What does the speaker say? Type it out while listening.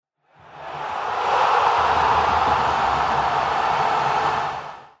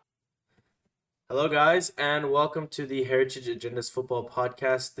Hello, guys, and welcome to the Heritage Agendas Football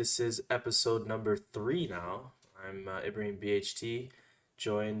Podcast. This is episode number 3 now. I'm ibrahimbht,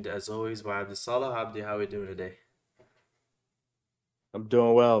 joined as always by abdiisalah. Abdi, how are we doing today? I'm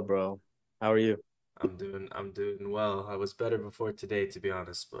doing well, bro. How are you? I'm doing well. I was better before today, to be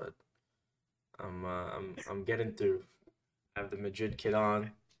honest, but I'm getting through. I have the Madrid kit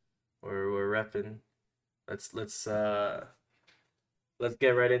on. We're repping. Let's get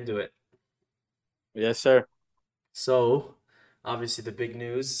right into it. Yes, sir. So, obviously, the big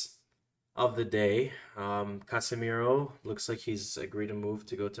news of the day. Casemiro looks like he's agreed to move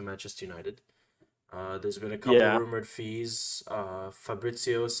to go to Manchester United. There's been a couple Yeah. rumored fees.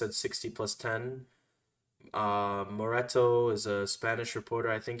 Fabrizio said 60 plus 10. Moreto is a Spanish reporter.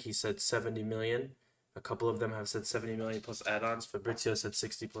 I think he said 70 million. A couple of them have said 70 million plus add-ons. Fabrizio said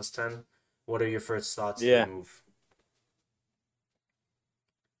 60 plus 10. What are your first thoughts to the Yeah. move?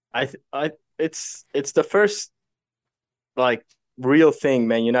 It's the first like real thing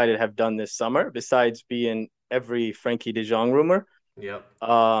Man United have done this summer, besides being every Frankie De Jong rumor. Yep.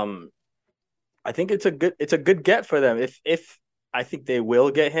 Um, I think it's a good get for them. If I think they will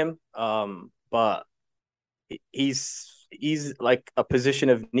get him. But he's like a position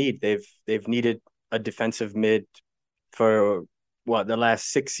of need. They've needed a defensive mid for what, the last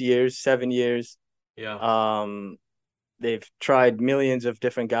 6 years, 7 years. Yeah. Um, they've tried millions of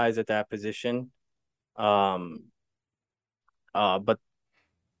different guys at that position. Um, but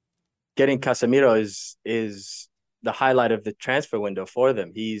getting Casemiro is the highlight of the transfer window for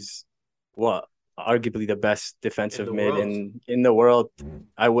them. He's what, arguably the best In defensive the mid world. in the world.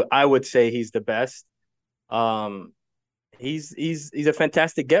 I would say he's the best. Um, he's a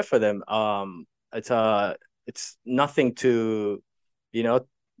fantastic get for them. It's nothing to, you know,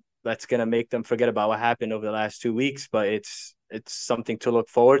 that's gonna make them forget about what happened over the last 2 weeks. But it's something to look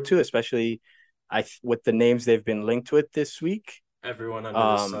forward to, especially with the names they've been linked with this week. Everyone under the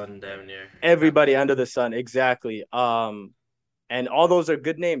Um, sun, damn near. everybody under the sun, exactly. And all those are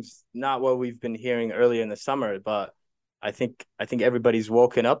good names, not what we've been hearing earlier in the summer. But I think everybody's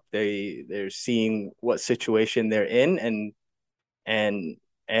woken up. They're seeing what situation they're in,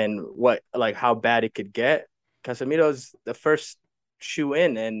 and what, like, how bad it could get. Casemiro's the first shoe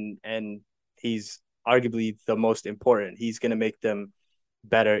in, and he's arguably the most important. He's gonna make them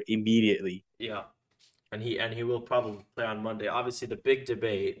better immediately. Yeah. And he will probably play on Monday. Obviously, the big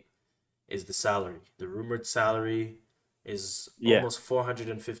debate is the salary. The rumored salary is Yeah, almost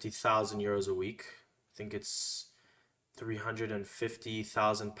 450,000 euros a week. I think it's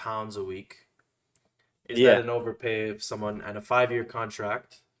 350,000 pounds a week. Is that yeah. an overpay of someone and a 5-year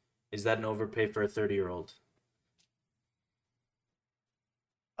contract? Is that an overpay for a 30-year-old?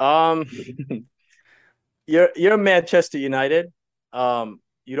 Um, you're Manchester United.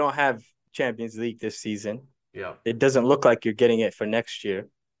 You don't have Champions League this season. Yeah, It doesn't look like you're getting it for next year.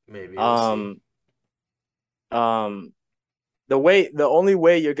 maybe we'll see. Um, um, the only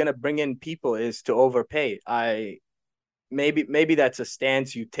way you're gonna bring in people is to overpay. Maybe that's a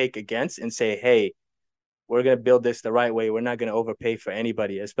stance you take against and say, hey, we're gonna build this the right way. We're not gonna overpay for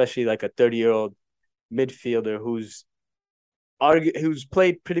anybody, especially like a 30-year-old midfielder who's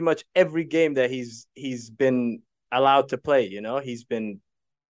played pretty much every game that he's been allowed to play. He's been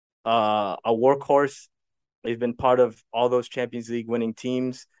a workhorse. He's been part of all those Champions League winning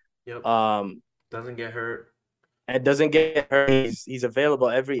teams. Yep, Um, doesn't get hurt. and doesn't get hurt. He's available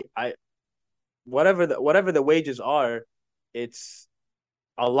every I whatever the wages are. It's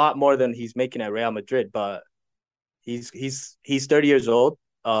a lot more than he's making at Real Madrid, but he's 30 years old.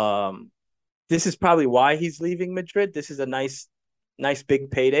 This is probably why he's leaving Madrid. This is a nice big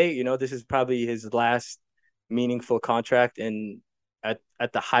payday. This is probably his last meaningful contract at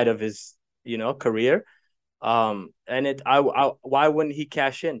the height of his career. And why wouldn't he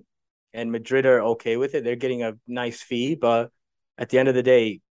cash in? And Madrid are okay with it. They're getting a nice fee, but at the end of the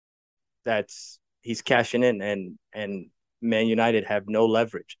day, that's he's cashing in, and Man United have no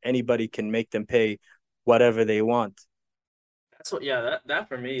leverage. Anybody can make them pay whatever they want. That's what, yeah, that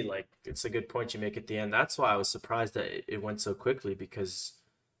for me, like, it's a good point you make at the end. That's why I was surprised that it went so quickly because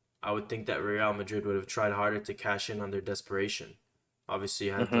I would think that Real Madrid would have tried harder to cash in on their desperation. Obviously,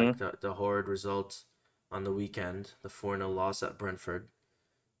 you had like Mm-hmm. the horrid result on the weekend, the 4-0 loss at Brentford,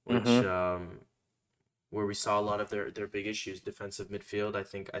 which Mm-hmm. where we saw a lot of their big issues, defensive midfield. I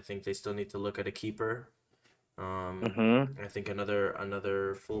think they still need to look at a keeper. Mm-hmm. I think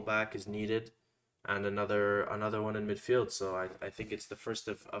another fullback is needed, and another one in midfield. So I think it's the first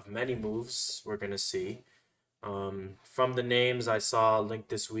of many moves we're gonna see. From the names I saw linked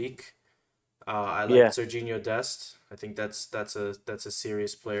this week, I like Yeah. Serginho Dest. I think that's a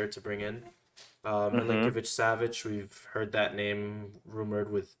serious player to bring in. Mm-hmm. Milinkovic Savic, we've heard that name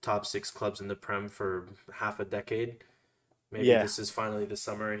rumored with top six clubs in the Prem for half a decade. Maybe Yeah. this is finally the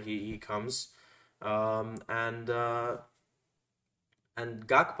summer he comes. Um, and uh, and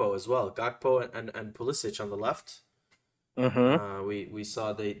Gakpo as well. Gakpo and Pulisic on the left. Mm-hmm. We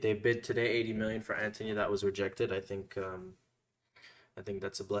saw they bid today 80 million for Anthony. That was rejected. I think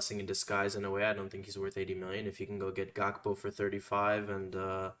that's a blessing in disguise in a way. I don't think he's worth 80 million. If you can go get Gakpo for 35 and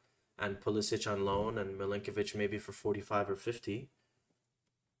Pulisic on loan and Milinkovic maybe for 45 or 50,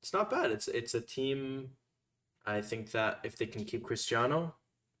 it's not bad. It's a team. I think that if they can keep Cristiano,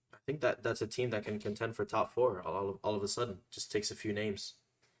 I think that that's a team that can contend for top four all of a sudden. Just takes a few names.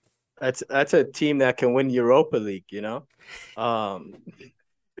 That's a team that can win Europa League, you know? Um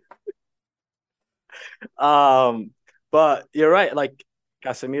um but you're right, like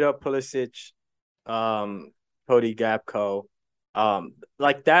Casemiro, Pulisic, um, Cody Gapco.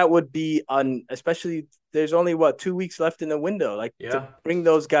 Like that would be on, especially there's only what 2 weeks left in the window. Like to Yeah, bring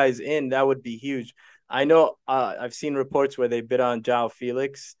those guys in, that would be huge. I know I've seen reports where they bid on Joao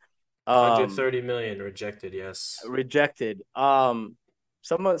Felix, um, 130 million rejected. Yes. rejected.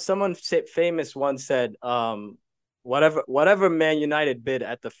 Someone famous once said, whatever Man United bid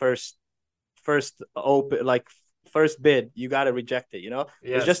at the first open like first bid, you got to reject it. You know,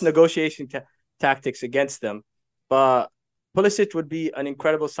 it's just Yes. negotiation tactics against them. But Pulisic would be an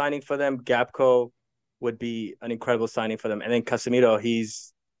incredible signing for them. Gapco would be an incredible signing for them, and then Casemiro,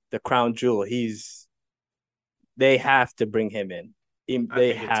 he's the crown jewel. They have to bring him in. I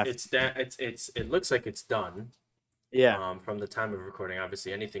They think have to. it looks like it's done. Yeah. From the time of recording,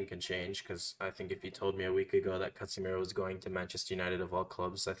 obviously anything can change because I think if you told me a week ago that Casemiro was going to Manchester United of all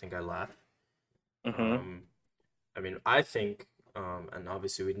clubs, I think I laughed. Mm-hmm. Um, I mean, I think, and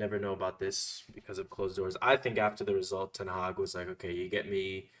obviously we'd never know about this because of closed doors. I think after the result, Ten Hag was like, okay, you get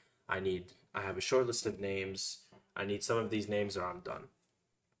me. I have a short list of names. I need some of these names or I'm done.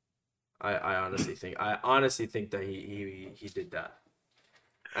 I honestly think that he did that.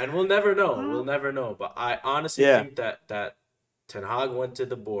 And we'll never know. We'll never know. But I honestly Yeah. think that Ten Hag went to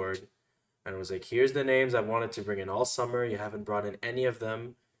the board and was like, "Here's the names I've wanted to bring in all summer. You haven't brought in any of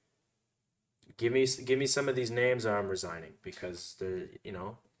them. Give me some of these names, or I'm resigning because they're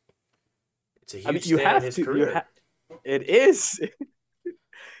it's a I mean, huge you stain on have his to. You career." have. It is.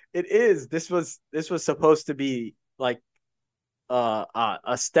 It is. This was supposed to be like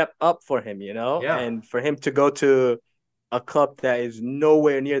a step up for him, you know, Yeah, and for him to go to a club that is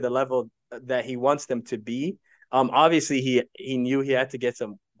nowhere near the level that he wants them to be. Obviously he knew he had to get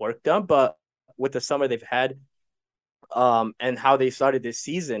some work done, but with the summer they've had, and how they started this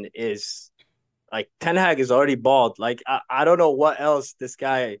season is like Ten Hag is already bald. Like I don't know what else this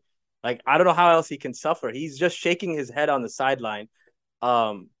guy, like I don't know how else he can suffer. He's just shaking his head on the sideline.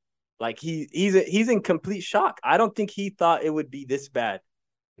 Um, like he's in complete shock. I don't think he thought it would be this bad.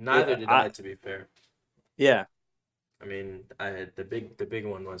 neither did I I, to be fair. Yeah. I mean, the big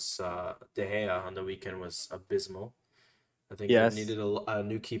one was De Gea on the weekend was abysmal. I think they've Yes. needed a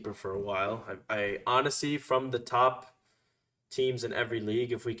new keeper for a while. I honestly, from the top teams in every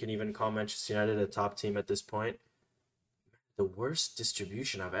league, if we can even call Manchester United a top team at this point, the worst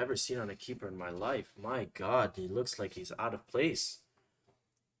distribution I've ever seen on a keeper in my life. My God, he looks like he's out of place.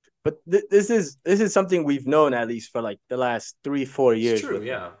 But this is something we've known at least for like the last 3-4 It's years true, with him.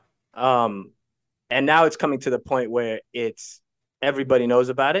 yeah. Um, and now it's coming to the point where it's everybody knows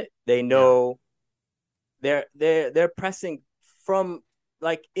about it. They Yeah. know they're pressing from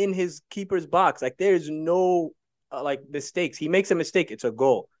like in his keeper's box. Like there's no like mistakes. He makes a mistake, it's a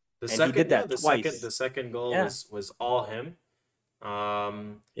goal, and he did Yeah, that twice. the second goal Yeah. was all him.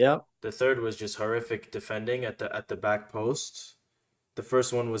 Um, Yeah. the third was just horrific defending at the back post. The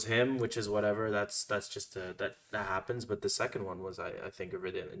first one was him, which is whatever. That's just that happens. But the second one was, I think, a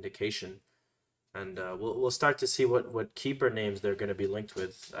really an indication, and we'll start to see what keeper names they're going to be linked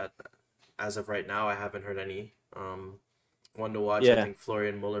with. As of right now, I haven't heard any. One to watch, I Yeah. think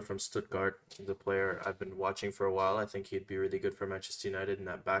Florian Muller from Stuttgart, the player I've been watching for a while. I think he'd be really good for Manchester United in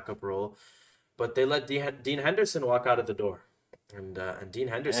that backup role. But they let Dean Henderson walk out of the door, and Dean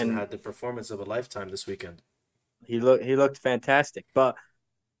Henderson And had the performance of a lifetime this weekend. he looked fantastic. But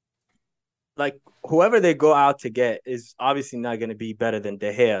like whoever they go out to get is obviously not going to be better than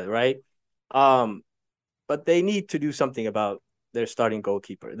De Gea, right? Um, but they need to do something about their starting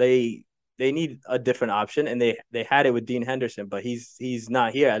goalkeeper. They need a different option, and they had it with Dean Henderson, but he's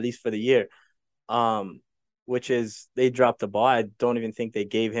not here at least for the year. Um, which is they dropped the ball. I don't even think they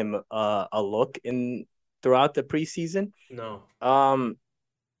gave him a look in throughout the preseason. No, Um,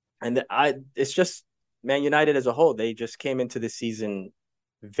 and it's just Man United as a whole. They just came into the season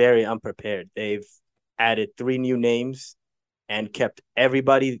very unprepared. They've added three new names and kept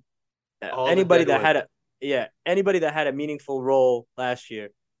everybody, All the anybody dead that wood. had a anybody that had a meaningful role last year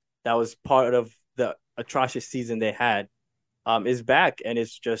that was part of the atrocious season they had is back and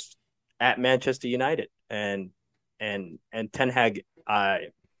it's just at Manchester United and Ten Hag. I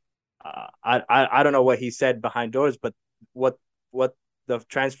don't know what he said behind doors, but what what the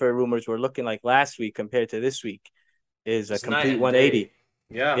transfer rumors were looking like last week compared to this week is a It's night complete and day. 180.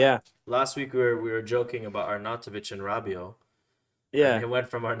 Yeah. Yeah, Last week we were joking about Arnautovic and Rabiot, and yeah, it went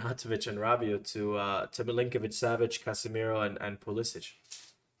from Arnautovic and Rabiot to Milinkovic, Savic, Casemiro, and Pulisic.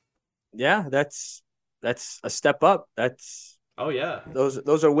 yeah. That's a step up. That's Oh yeah.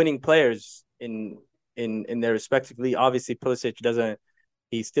 those are winning players in their respective league. Obviously, Pulisic doesn't.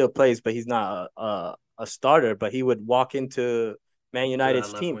 He still plays, but he's not a starter. But he would walk into Man To that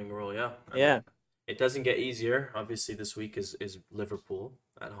United's left team. wing role, yeah. And Yeah. it doesn't get easier. Obviously, this week is Liverpool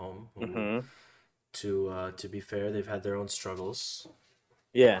at home, who Mm-hmm. to be fair, they've had their own struggles.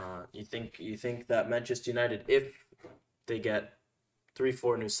 Yeah. You think that Manchester United, if they get 3,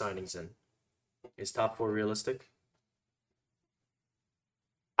 4 new signings in, is top four realistic?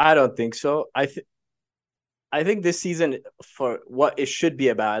 I don't think so. I think this season, for what it should be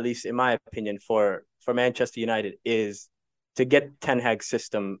about, at least in my opinion, for Manchester United, is to get Ten Hag's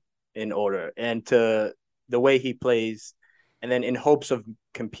system in order and to the way he plays, and then in hopes of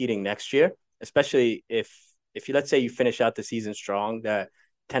competing next year, especially if you let's say you finish out the season strong, that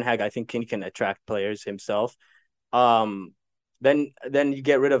Ten Hag I think can attract players himself. Um, then you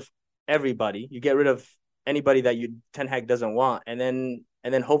get rid of everybody. You get rid of anybody that you Ten Hag doesn't want, and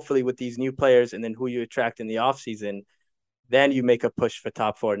then hopefully with these new players and then who you attract in the offseason, then you make a push for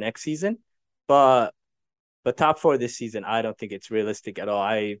top four next season. But top four this season, I don't think it's realistic at all.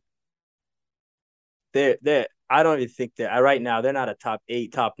 They I don't even think they're right now. They're not a top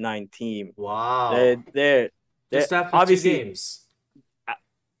eight, top nine team. They're Wow. they're they're Just after two obviously games.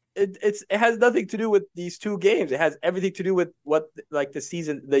 it has nothing to do with these two games. It has everything to do with what like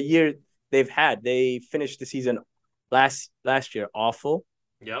the year they've had. They finished the season last year awful.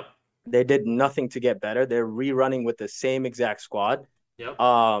 Yep. They did nothing to get better. They're rerunning with the same exact squad. Yep.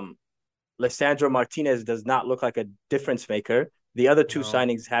 Um, Lissandro Martinez does not look like a difference maker. The other two No.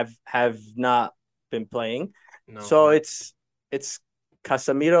 signings have not been playing. No. So No. it's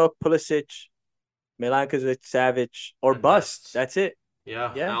Casemiro, Pulisic, Milankovic, Savic, or And bust. Dest. That's it.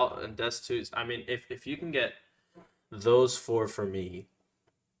 Yeah. Yeah. Al and Dest too. I mean, if you can get those four for me,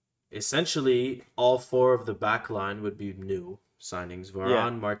 essentially all four of the back line would be new signings: Yeah.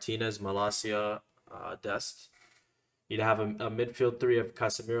 Varane, Martinez, Malacia, Dest. You'd have a midfield three of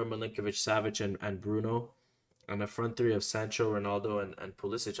Casemiro, Milinkovic, Savic, and Bruno, and a front three of Sancho, Ronaldo, and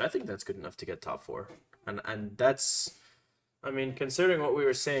Pulisic. I think that's good enough to get top four. And that's, I mean, considering what we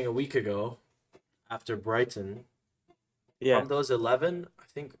were saying a week ago after Brighton, Yeah. from those 11, I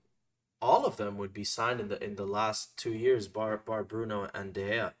think all of them would be signed in the last 2 years, bar Bruno and De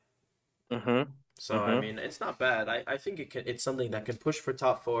Gea. Mm-hmm. So I Mm-hmm. mean, it's not bad. I think it's something that can push for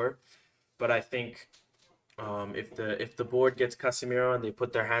top four, but I think if the board gets Casemiro and they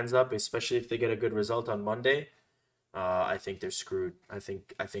put their hands up, especially if they get a good result on Monday, I think they're screwed. I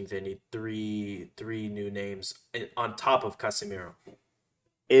think they need three new names on top of Casemiro.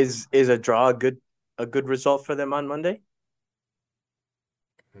 Is a draw a good result for them on Monday?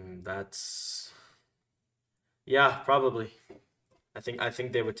 That's yeah, probably. I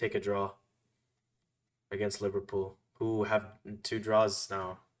think they would take a draw against Liverpool, who have two draws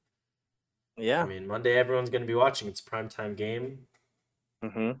now. I Yeah. mean, Monday everyone's gonna be watching. It's a primetime game,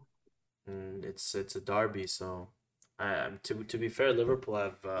 Mm-hmm. and it's a derby. So, to be fair, Liverpool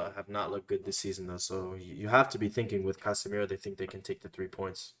have not looked good this season though. So you have to be thinking with Casemiro, they think they can take the 3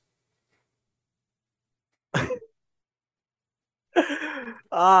 points.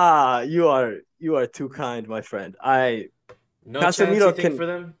 You are too kind, my friend. I No chance you Casemiro think can for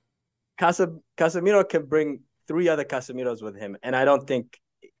them? Casemiro can bring three other Casemiros with him, and I don't think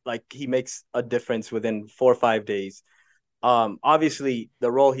like he makes a difference within 4 or 5 days. Obviously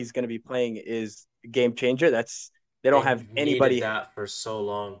the role he's going to be playing is game changer. That's they don't have They've needed anybody that for so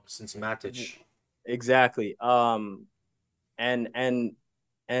long since Matic. exactly. And and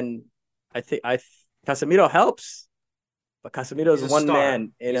I Casemiro helps, but Casemiro is He's a one star.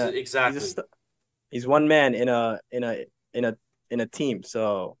 man in a Exactly. he's one man in a team.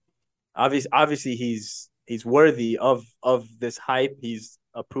 So obviously he's worthy of this hype. He's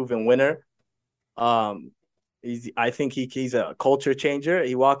a proven winner. Um, I think he's a culture changer.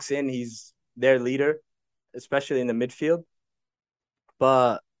 He walks in, he's their leader, especially in the midfield.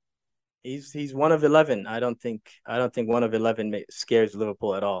 But He's one of 11. I don't think one of 11 scares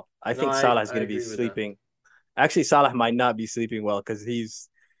Liverpool at all. I No, think I Salah is I going to be agree with that. sleeping. Actually, Salah might not be sleeping well because he's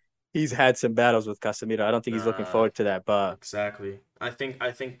had some battles with Casemiro. I don't think he's looking Nah, forward to that. But exactly. I think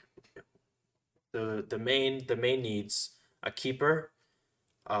the main needs a keeper,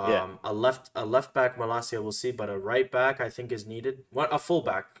 yeah, a left back Malacia we'll see, but a right back I think is needed. What a full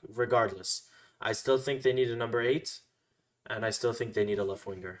back regardless. I still think they need a number eight, and I still think they need a left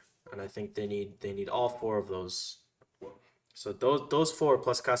winger, and I think they need all four of those. So those four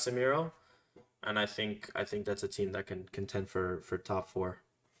plus Casemiro, and I think that's a team that can contend for top four.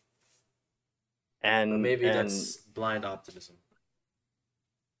 But and maybe and that's blind optimism.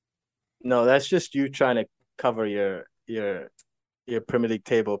 no, that's just you trying to cover your Premier League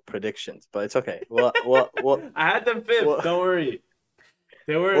table predictions. But it's okay. I had them fifth. We'll, Don't worry.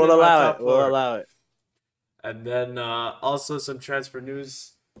 They weren't we'll in my allow it. top We'll four. allow it. And then also some transfer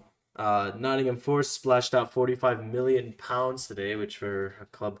news. Nottingham Forest splashed out £45 million today, which for a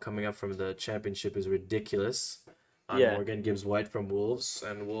club coming up from the Championship is ridiculous. On Yeah, Morgan Gibbs White from Wolves,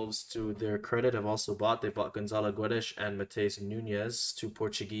 and Wolves, to their credit, have also bought Gonzalo Guedes and Mateus Nunez, two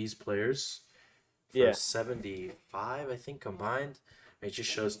Portuguese players, for yeah. 75, I think, combined. It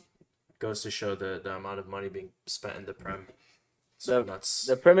just goes to show the amount of money being spent in the Prem. It's The nuts.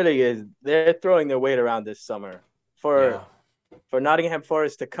 the Premier League is they're throwing their weight around this summer Yeah, for Nottingham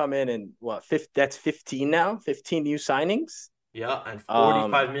Forest to come in and what fifth that's 15 now, 15 new signings yeah, and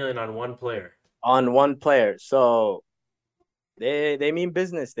um 45 million on one player. on one player. So they mean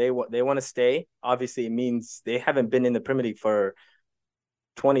business. They want to stay. Obviously it means they haven't been in the Premier League for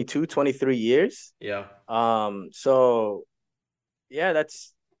 22, 23 years. Yeah, So yeah,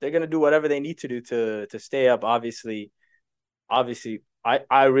 that's they're going to do whatever they need to do to stay up. Obviously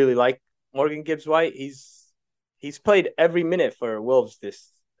I really like Morgan Gibbs White. He's played every minute for Wolves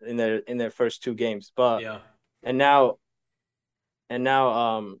this in their first two games. But yeah. and now and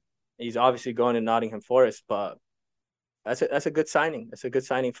now he's obviously going to Nottingham Forest, but that's a good signing. That's a good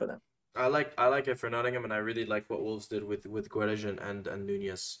signing for them. I like it for Nottingham, and I really like what Wolves did with Guedes and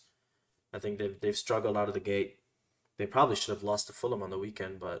Nunez. I think they've struggled out of the gate. They probably should have lost to Fulham on the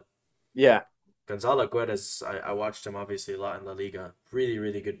weekend, but Yeah. Gonzalo Guedes, I watched him obviously a lot in La Liga. Really,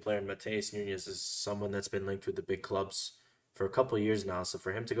 really good player. And Mateus Nunez is someone that's been linked with the big clubs for a couple of years now. So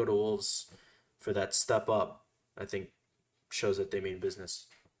for him to go to Wolves for that step up, I think shows that they mean business.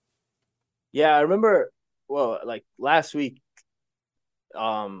 Yeah, I remember like last week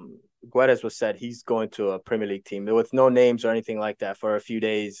um Guedes was said he's going to a Premier League team with no names or anything like that for a few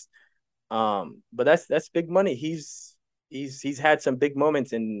days. But that's big money. He's had some big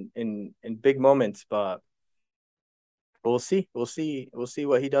moments in big moments, but we'll see. We'll see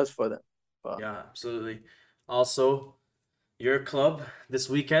what he does for them. But Yeah, absolutely. Also, your club this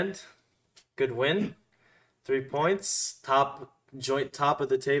weekend, good win, 3 points, joint top of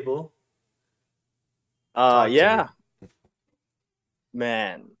the table. Talk to me. yeah,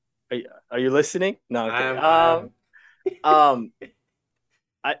 man. Are you listening? No, I'm kidding. I am. Um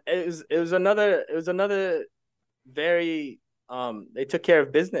it was another very they took care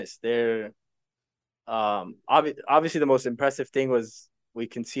of business. Obviously the most impressive thing was we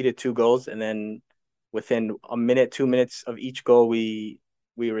conceded two goals, and then within a minute, 2 minutes of each goal, we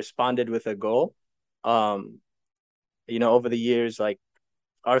responded with a goal. Um, over the years, like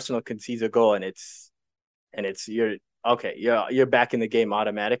Arsenal concedes a goal, and it's you're okay, you're back in the game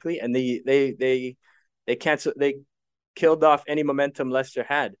automatically, and they killed off any momentum Leicester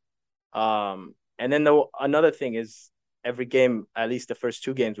had. And then another thing is every game, at least the first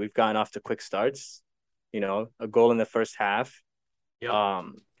two games, we've gotten off to quick starts. A goal in the first half. Yep.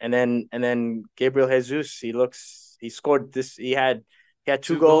 And then Gabriel Jesus, he scored this. He had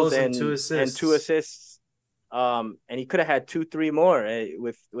two Two goals goals and two and two assists. assists. And he could have had two, three more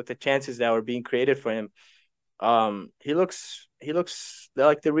with the chances that were being created for him. He looks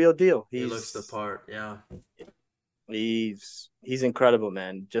like the real deal. He looks the part. Yeah. He's incredible,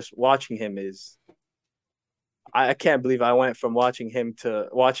 man. Just watching him is I can't believe I went from watching him to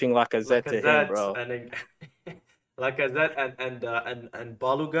watching Lacazette to him, Lacazette bro. and Lacazette and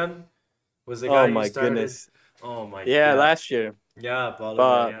Balogun was the Oh guy you my started. goodness. Oh my Yeah, yeah. last year. Yeah, Balogun,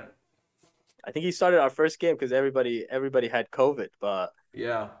 But yeah. I think he started our first game because everybody had COVID. But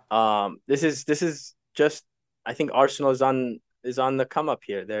Yeah. this is just I think Arsenal is on the come up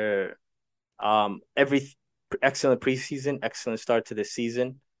here. They're every excellent preseason, excellent start to the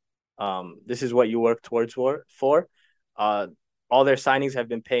season. This is what you work towards for. Uh, all their signings have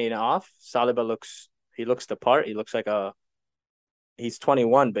been paying off. Saliba looks the part. He's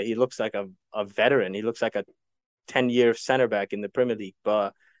 21, but he looks like a veteran. He looks like a 10-year center back in the Premier League.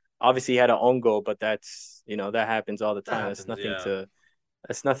 But Obviously, he had an own goal, but that happens all the That time. happens. Yeah,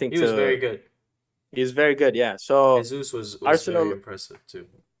 That's nothing he was very to. good. He's very good. Yeah. So Jesus was very Arsenal, impressive too.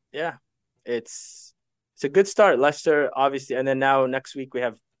 yeah, it's it's a good start. Leicester, obviously, and then now next week we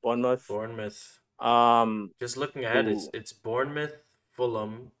have Bournemouth. Bournemouth. Um, Just looking ahead, who it's Bournemouth,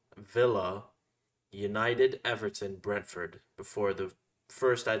 Fulham, Villa, United, Everton, Brentford before the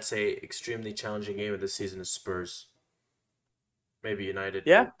first, I'd say, extremely challenging game of the season is Spurs. Maybe United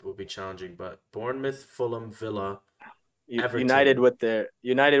yeah, will be challenging, but Bournemouth, Fulham, Villa, United Everton.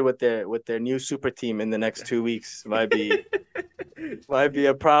 with their new super team in the next 2 weeks might be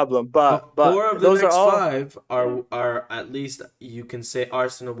a problem. But But but four of the those are next all five are at least you can say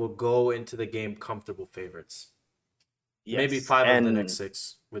Arsenal will go into the game comfortable favorites. Maybe yes, five of the next and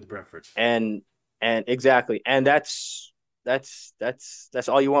six with Brentford. and and exactly, and that's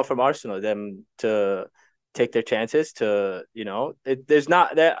all you want from Arsenal, them to take their chances to there's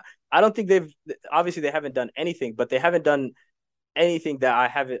not that. I don't think they've obviously they haven't done anything, but they haven't done anything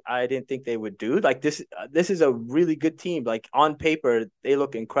that I didn't think they would do. Like this is a really good team. Like on paper, they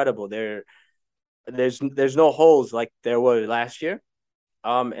look incredible. There's no holes like there were last year.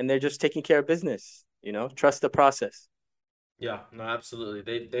 And they're just taking care of business. Trust the process. Yeah, no,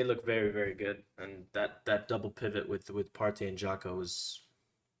 absolutely. They look very, very good. And that double pivot with Partey and Xhaka was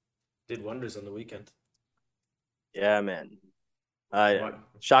did wonders on the weekend. Yeah, man. Uh,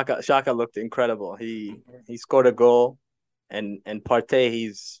 Mar- Shaka looked incredible. He scored a goal, and Partey,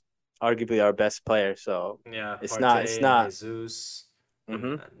 he's arguably our best player. So yeah, it's Partey and not. Jesus Mm-hmm.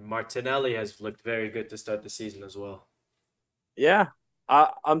 and Martinelli has looked very good to start the season as well. Yeah,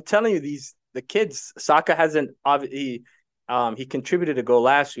 I'm telling you, the kids. Saka hasn't obviously. He contributed a goal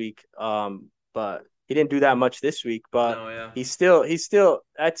last week. But he didn't do that much this week. But No, yeah. he's still.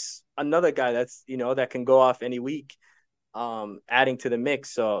 That's another guy that's that can go off any week. Adding to the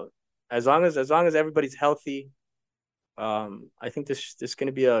mix. So as long as everybody's healthy, I think this is going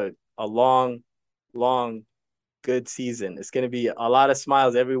to be a long good season. It's going to be a lot of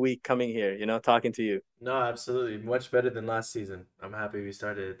smiles every week coming here. Talking to you. No, absolutely. Much better than last season. I'm happy we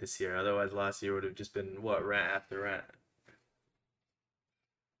started it this year. Otherwise, last year would have just been what rant after rant.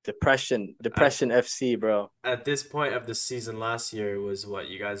 At Depression FC, bro. at this point of the season last year was what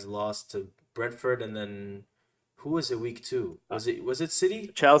you guys lost to Brentford and then who was it week two? Uh, Was it City?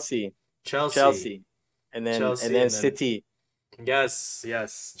 Chelsea, Chelsea. Chelsea, and Chelsea then and then City, yes,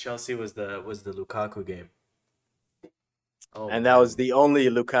 yes. Chelsea was the Lukaku game. Oh and that was man. the only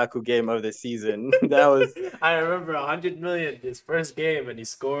Lukaku game of the season. That was I remember 100 million his first game and he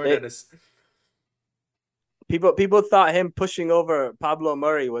scored they and it's people thought him pushing over Pablo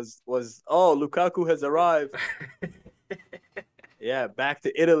Murray was Lukaku has arrived. Yeah, back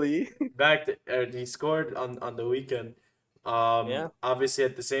to Italy. back to, he scored on the weekend. Yeah, Obviously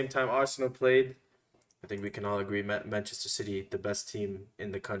at the same time Arsenal played. I think we can all agree Manchester City the best team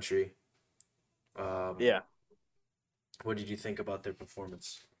in the country. Um, yeah. what did you think about their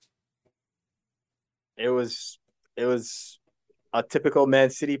performance? It was a typical Man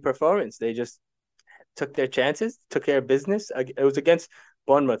City performance. They just took their chances, took care of business. It was against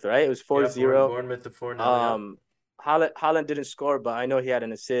Bournemouth, right? It was four Yeah, zero. Bournemouth the 4-0, yeah. Um, Haaland didn't score, but I know he had an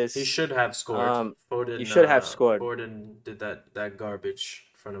He assist. should have scored. Um, he Foden should have uh scored. Foden did that garbage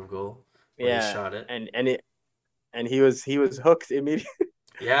in front of goal when he Yeah, shot it. and he was hooked immediately.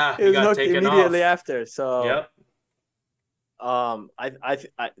 Yeah, He he was got hooked taken immediately off. after. So Yep.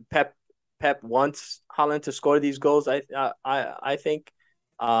 Pep wants Haaland to score these goals. I think,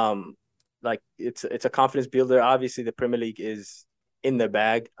 like it's a confidence builder. Obviously, the Premier League is in the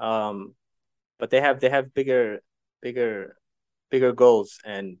bag. But they have bigger bigger goals,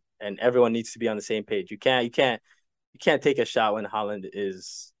 and everyone needs to be on the same page. You can't take a shot when Haaland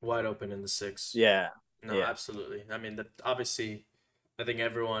is. Wide open in the six. Yeah, No, yeah, absolutely. I mean, obviously, I think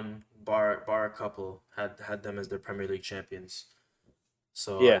everyone, bar a couple, had them as their Premier League champions.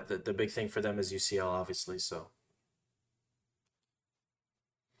 So yeah, the big thing for them is UCL, obviously. So,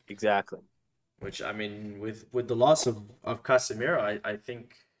 exactly. which I mean, with the loss of Casemiro, I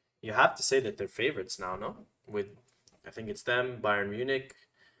think you have to say that they're favorites now. No, with I think it's them, Bayern Munich,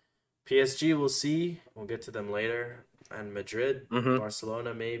 PSG. We'll see. We'll get to them later, and Madrid, Hmm.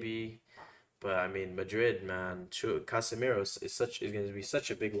 Barcelona, maybe. But I mean, Madrid, man, Casemiro is going to be such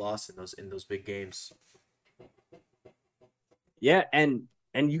a big loss in those big games. Yeah, and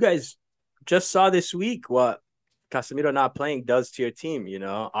you guys just saw this week what Casemiro not playing does to your team.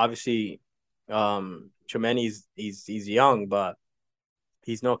 Obviously, Tremeni's he's young, but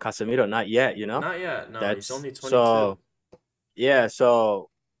he's no Casemiro, not yet. Not yet. No, he's That's only 22. so. Yeah, so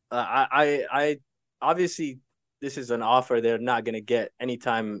I obviously. this is an offer they're not gonna get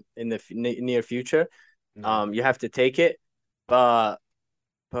anytime in the near future. No, You have to take it. But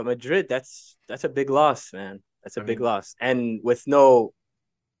Madrid, that's a big loss, man. That's a I big mean, loss, and with no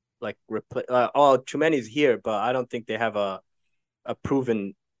like Tchouameni's here, but I don't think they have a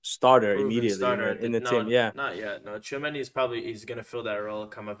proven starter proven immediately starter. in the team. No, Yeah, not yet. No, Tchouameni is probably he's gonna fill that role.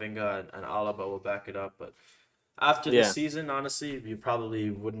 Camavinga and Alaba will back it up. But after this yeah, season, honestly, you probably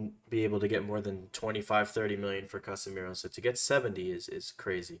wouldn't be able to get more than 25, 30 million for Casemiro. So to get 70 is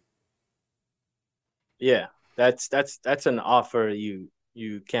crazy. yeah. That's an offer you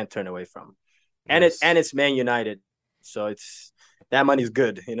can't turn away from, and Yes. it's Man United, so it's that money's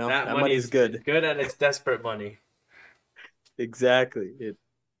good. You know, That that money money's is good. good and it's desperate money. Exactly.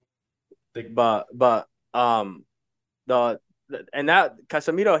 The But the and that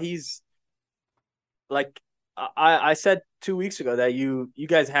Casemiro, he's like I said 2 weeks ago that you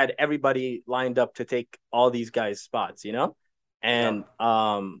guys had everybody lined up to take all these guys' spots, you know, yeah. and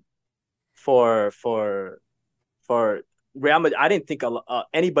for for Real Madrid, I didn't think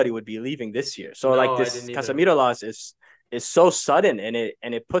anybody would be leaving this year. So like No, I this didn't either. Casemiro loss is so sudden, and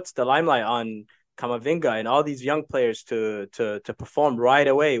it puts the limelight on Camavinga and all these young players to perform right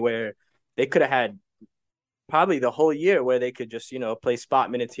away, where they could have had probably the whole year where they could just play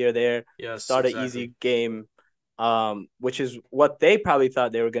spot minutes here there, Yes, start an exactly. easy game, which is what they probably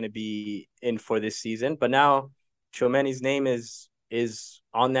thought they were going to be in for this season. But now Chouameni's name is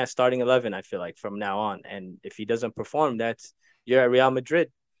on that starting 11. I feel like from now on, and if he doesn't perform, that's you're at Real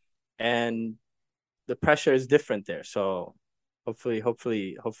Madrid, and the pressure is different there. So hopefully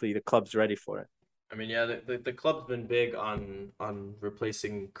the club's ready for it. I mean, yeah, the club's been big on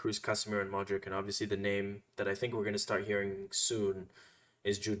replacing Cruz, Casemiro, and Modric, and obviously the name that I think we're going to start hearing soon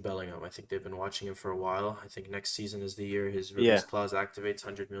is Jude Bellingham. I think they've been watching him for a while. I think next season is the year his Yeah. release clause activates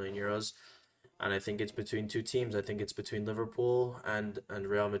 100 million euros, and I think it's between two teams. I think it's between Liverpool and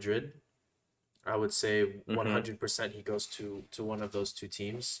Real Madrid. I would say Mm-hmm. 100% he goes to one of those two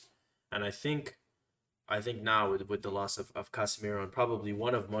teams, and I think now with the loss of Casemiro and probably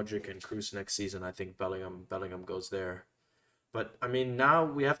one of Modric and Cruz next season, I think Bellingham goes there. But I mean, now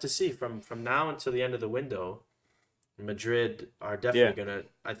we have to see from now until the end of the window. Madrid are definitely Yeah. gonna.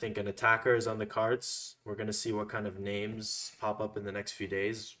 I think an attacker is on the cards. We're gonna see what kind of names pop up in the next few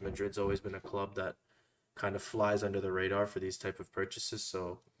days. Madrid's always been a club that kind of flies under the radar for these type of purchases.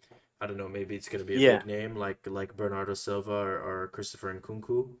 So I don't know. Maybe it's gonna be a Yeah. big name like Bernardo Silva or Christopher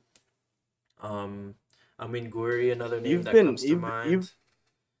Nkunku. Um, Amin Gouiri, another name You've that been comes to mind.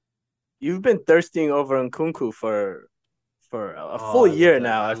 you've been thirsting over Nkunku for a Oh, full I love year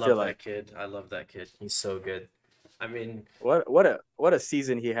that. now. I I feel love that like kid. I love that kid. He's so good. I mean, what a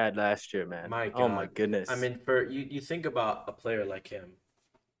season he had last year, man. my Oh my God. I goodness. mean, for you think about a player like him.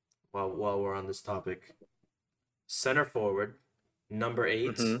 While we're on this topic, center forward, number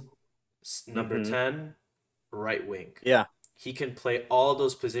eight, Mm-hmm. number Mm-hmm. 10, right wing. Yeah. He can play all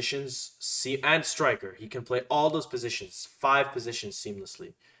those positions. See, and striker. He can play all those positions, five positions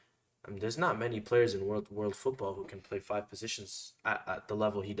seamlessly. I mean, there's not many players in world football who can play five positions at the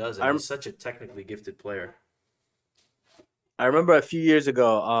level he does, and I he's such a technically gifted player. I remember a few years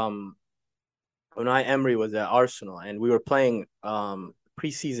ago, when Emery was at Arsenal and we were playing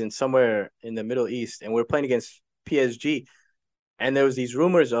preseason somewhere in the Middle East and we were playing against PSG, and there was these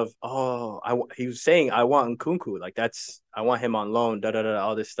rumors of he was saying I want Nkunku, like that's I want him on loan, da da da,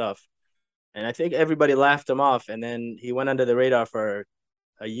 all this stuff. And I think everybody laughed him off. And then he went under the radar for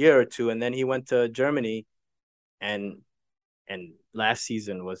a year or two, and then he went to Germany, and last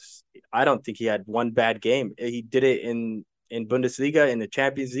season was I don't think he had one bad game. He did it in Bundesliga, in the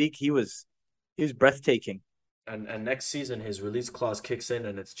Champions League. He was breathtaking. And next season his release clause kicks in,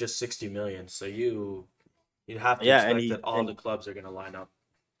 and it's just 60 million. So you have to Yeah, expect that all the clubs are gonna line up.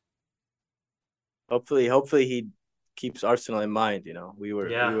 hopefully he keeps Arsenal in mind. We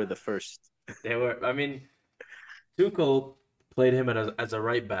Yeah, were the first. they were. I mean, Tuchel played him as a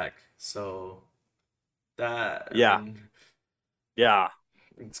right back, so that I Yeah, mean, yeah.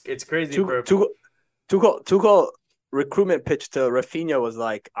 it's crazy Tuchel for Tuchel Tuchel recruitment pitch to Rafinha was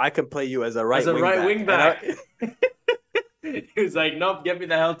like, I can play you as a as right a wing right back, wing and back. He was like, "Nope, get me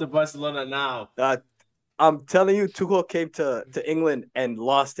the hell to Barcelona now." uh, I'm telling you, Tuchel came to England and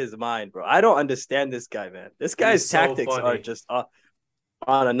lost his mind, bro. I don't understand this guy, man. This guy's He's so tactics are funny. just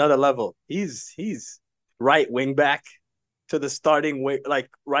on another level. He's right wing back to the starting wing, like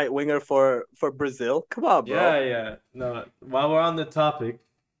right winger for Brazil. Come on, Yeah, bro. yeah. No, while we're on the topic,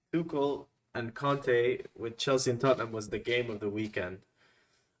 Tuchel and Conte with Chelsea and Tottenham was the game of the weekend.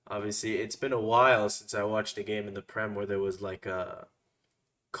 Obviously, it's been a while since I watched a game in the Prem where there was like a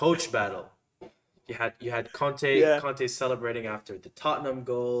coach battle. You had Conte Yeah. Conte celebrating after the Tottenham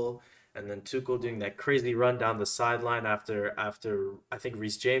goal, and then Tuchel doing that crazy run down the sideline after I think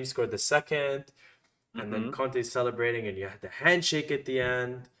Reece James scored the second, and then Mm-hmm. Conte celebrating, and you had the handshake at the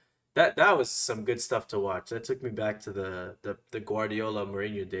end. That was some good stuff to watch. That took me back to the Guardiola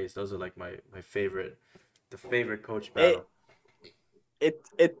Mourinho days. Those are like my favorite, the favorite coach It battle.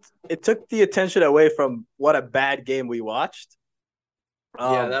 it took the attention away from what a bad game we watched.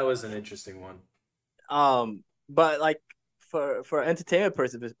 Yeah, Um that was an interesting one. but like for entertainment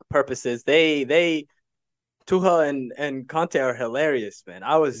purposes, they Tuchel and Conte are hilarious, man.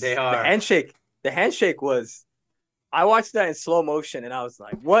 I They was are. the handshake was I watched that in slow motion and I was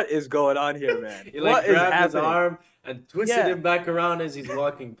like, what is going on here, man? He like What is grabbed his happening? arm and twisted Yeah. him back around as he's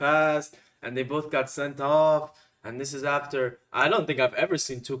walking past, and they both got sent off. And this is after I don't think I've ever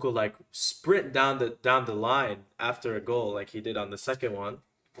seen Tuchel like sprint down the line after a goal like he did on the second one.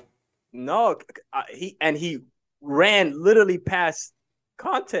 No, he ran literally past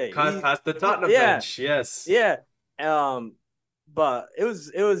Conte. Past the Tottenham Yeah, bench, yes, yeah. Um, but it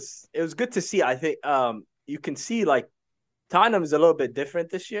was good to see. I think you can see like Tottenham is a little bit different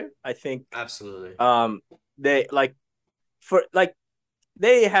this year. I think absolutely. um they like for like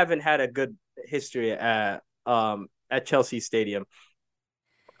they haven't had a good history at Chelsea Stadium.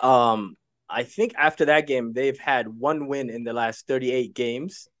 Um, I think after that game, they've had one win in the last 38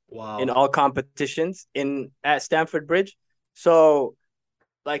 games in Wow. all competitions in at Stamford Bridge. So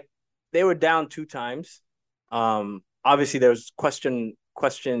like they were down two times. Obviously there was questionable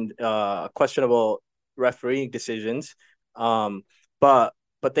refereeing decisions. Um, but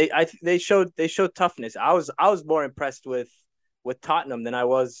they showed toughness. I was more impressed with Tottenham than I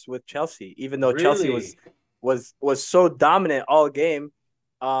was with Chelsea, even though Chelsea was Really? was so dominant all game.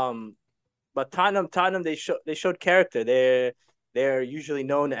 Um, but Tottenham they showed character. They're usually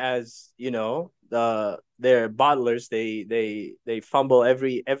known as they're bottlers. They fumble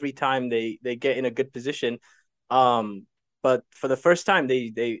every time they get in a good position. Um, but for the first time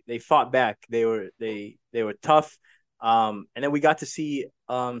they fought back. They were tough. And then we got to see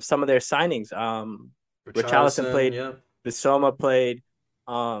some of their signings. Richarlison Richarlison, played, yeah. Bissoma played.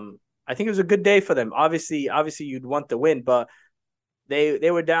 I think it was a good day for them. Obviously you'd want the win, but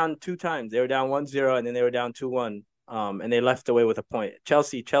they were down two times. They were down 1-0 and then they were down 2-1. And they left away with a point.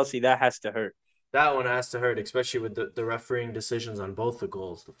 Chelsea, that has to hurt. That one has to hurt, especially with the refereeing decisions on both the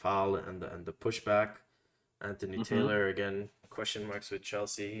goals, the foul and the pushback. Anthony Mm-hmm. Taylor again, question marks with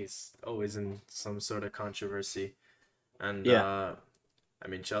Chelsea. He's always in some sort of controversy. And Yeah. I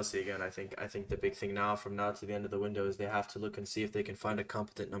mean Chelsea again. I think the big thing now, from now to the end of the window, is they have to look and see if they can find a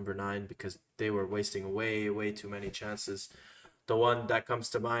competent number nine, because they were wasting way too many chances. The one that comes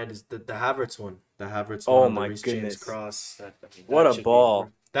to mind is the Havertz one. The Havertz one Oh on the my Reece James goodness. cross. That I mean, What a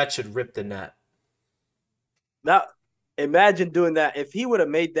ball. that should rip the net. That imagine doing that. If he would have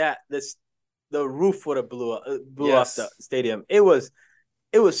made that, the roof would have blew off the Yes, stadium. It was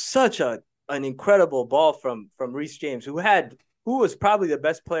such an incredible ball from Reece James, who was probably the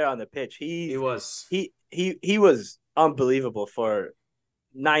best player on the pitch. he was. He was unbelievable for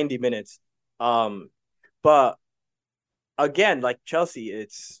 90 minutes. Um, but again, like Chelsea,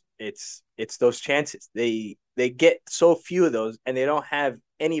 it's those chances. They get so few of those, and they don't have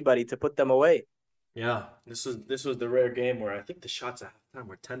anybody to put them away. Yeah, this was the rare game where I think the shots at halftime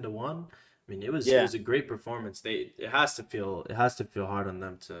were 10-1. I mean, it was Yeah, a great performance. It has to feel hard on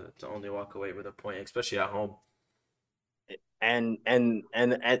them to only walk away with a point, especially at home. and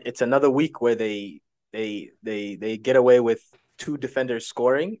it's another week where they get away with two defenders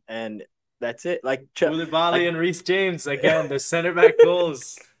scoring, and that's it. Koulibaly Like and Reece James again, the center back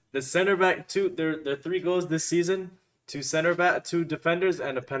goals. The center back two their three goals this season, two defenders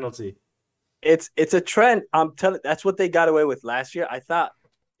and a penalty. it's a trend. I'm telling. That's what they got away with last year. I thought,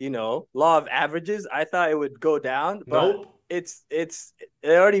 law of averages. I thought it would go down, but Nope. it's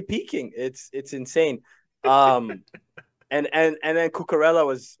they're already peaking. It's insane. Um, and then Cucurella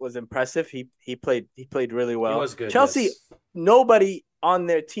was impressive. He played really He well. was good, Chelsea, yes. nobody on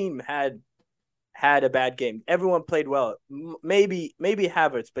their team had a bad game. Everyone played well. Maybe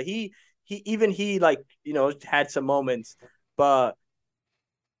Havertz, but he like had some moments, but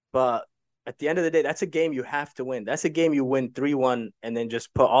but at the end of the day, that's a game you have to win. That's a game you win 3-1 and then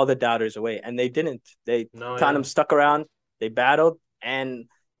just put all the doubters away. And they didn't. No, yeah. Tottenham stuck around. They battled, and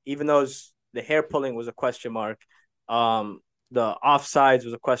even though the hair pulling was a question mark, the offsides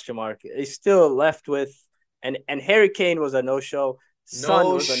was a question mark. They still left with and Harry Kane was a no show. Son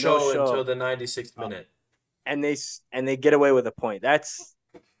No was a no show until show, the 96th uh, minute. and they get away with a point. That's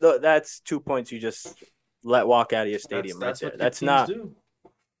 2 points you just let walk out of your That's stadium right that's there. what good That's teams not do.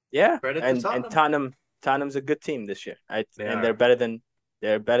 Yeah, Credit to and Tottenham. Tottenham's a good team this year. They And are.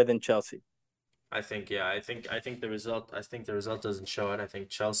 they're better than Chelsea. I think yeah. I think the result doesn't show it. I think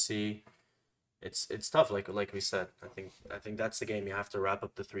Chelsea. It's tough. Like we said. I think that's the game. You have to wrap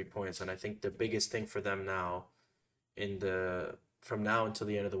up the 3 points, and I think the biggest thing for them now in the from now until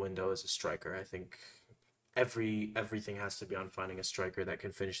the end of the window is a striker. I think everything has to be on finding a striker that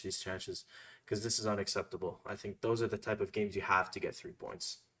can finish these chances because this is unacceptable. I think those are the type of games you have to get 3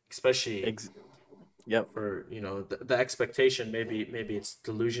 points, especially Ex- yep. for the expectation. Maybe it's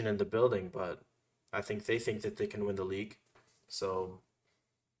delusion in the building, but I think they think that they can win the league. So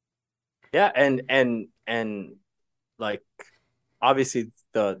Yeah, and like obviously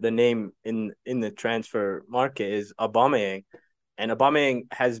the name in the transfer market is Aubameyang, and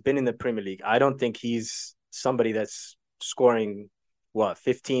Aubameyang has been in the Premier League. I don't think he's somebody that's scoring what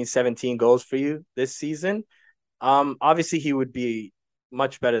 15, 17 goals for you this season. Obviously he would be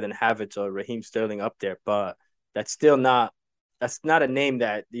much better than Havertz or Raheem Sterling up there, but that's still not that's not a name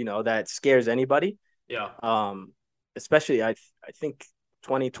that that scares anybody. yeah, Um, Especially I think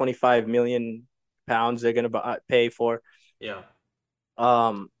 20-25 million pounds they're gonna pay for. yeah.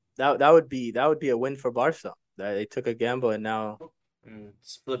 That would be a win for Barca. That they took a gamble and now And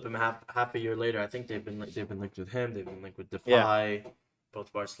flip him half a year later. I think they've been linked with him. They've been linked with yeah Depay,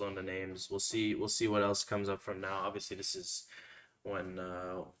 both Barcelona names. We'll see what else comes up from now. Obviously, this is when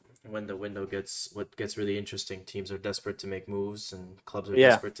uh, when the window gets really interesting. Teams are desperate to make moves, and clubs are yeah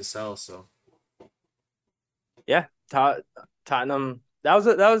desperate to sell. So yeah. Tottenham. That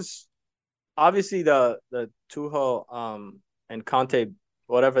was obviously the Tuchel and Conte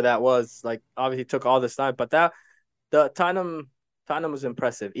whatever that was like obviously took all this time, but that the Tottenham was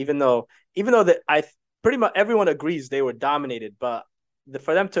impressive. Even though that I pretty much everyone agrees they were dominated, but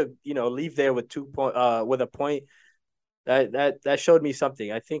for them to leave there with 2 point with a point that showed me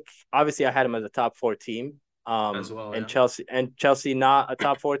something. I think obviously I had them as a top four team, as well, and yeah. Chelsea not a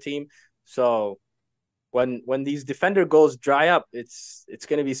top four team. So when these defender goals dry up, it's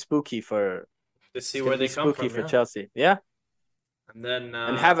gonna be spooky for To see it's where gonna be they come spooky from, for yeah. Chelsea. Yeah, And then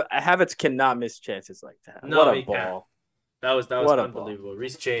and Havertz cannot miss chances like that. What no, a he can't. ball! That was What a ball! unbelievable.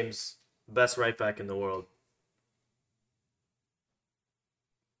 Reece James, best right back in the world.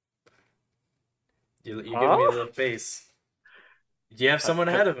 You're giving me a Huh? little face. Do you have Have someone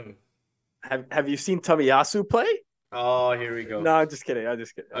ahead of him? have you seen Tomiyasu play? Oh, here we go. No, I'm just kidding. I'm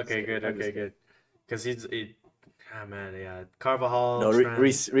just kidding. I'm just Okay, kidding. good. I'm Okay, just kidding. good. Because ah man, yeah. Carvajal, No, Trent,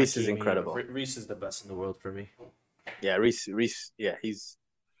 Reese is Hakimi. incredible. Reese is the best in the world for me. Yeah, Reese. Yeah, he's.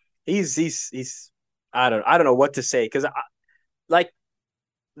 I don't know what to say because like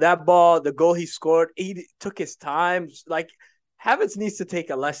that ball, the goal he scored, he took his time. Like Havertz needs to take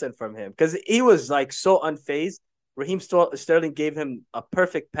a lesson from him because he was like so unfazed. Raheem Sterling gave him a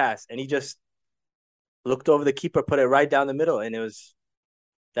perfect pass, and he just looked over the keeper, put it right down the middle, and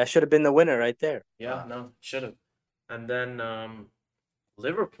that should have been the winner right there. Yeah, no, should have. And then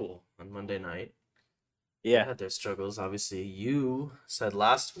Liverpool on Monday night. They Yeah, had their struggles. Obviously, you said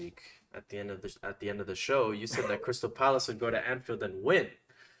last week at the end of the show, you said that Crystal Palace would go to Anfield and win,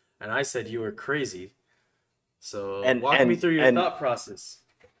 and I said you were crazy. So and walk me and through your and thought process.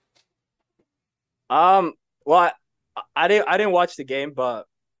 um, well, I didn't watch the game, but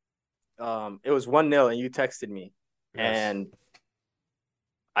it was 1-0, and you texted me, Yes. and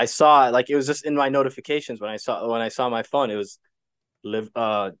I saw like it was just in my notifications when I saw my phone. It was live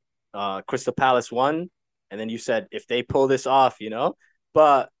Crystal Palace won, and then you said if they pull this off,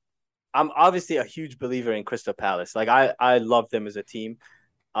 But I'm obviously a huge believer in Crystal Palace. Like I love them as a team.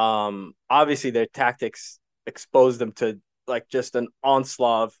 Obviously their tactics exposed them to like just an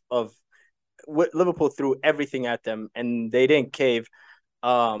onslaught of Liverpool threw everything at them, and they didn't cave.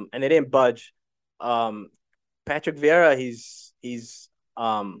 And they didn't budge. Um, Patrick Vieira,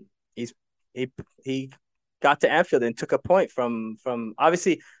 um he's he he got to Anfield and took a point from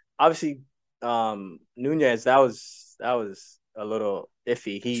obviously Nunez. That was a little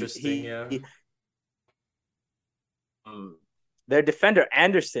iffy. Interesting, yeah. Um, their defender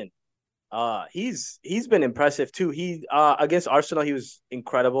Anderson. He's been impressive too. He against Arsenal he was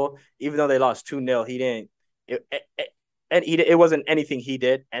incredible. Even though they lost 2-0, he didn't. And it wasn't anything he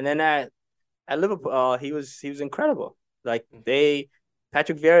did. And then at Liverpool, he was incredible. Like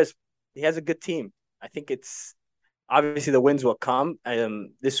Patrick Vieira he has a good team. I think it's obviously the wins will come.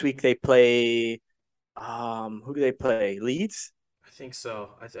 This week they play. Who do they play? Leeds. I think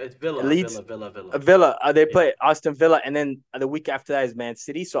so. It's Leeds. Villa. Villa. They Yeah. play Aston Villa, and then the week after that is Man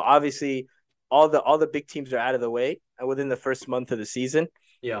City. So obviously, all the big teams are out of the way within the first month of the season.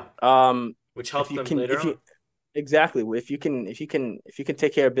 Yeah. Um, Which if helped you them can, later if you on. exactly. If you can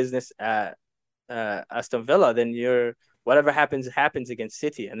take care of business at Aston Villa, then you're whatever happens against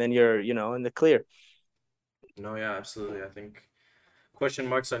City, and then you're in the clear. No, yeah, absolutely. I think question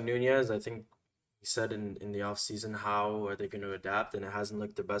marks on Nunez. I think he said in the off season how are they going to adapt, and it hasn't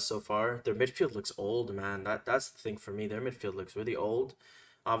looked the best so far. Their midfield looks old, man. That's the thing for me. Their midfield looks really old.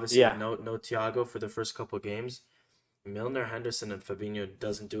 Obviously, Yeah, no Thiago for the first couple games. Milner, Henderson, and Fabinho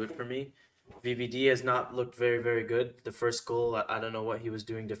doesn't do it for me. VVD has not looked very good. The first goal, I don't know what he was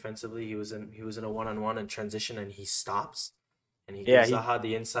doing defensively. He was in a one-on-one in transition and he stops and he yeah. gives He Zaha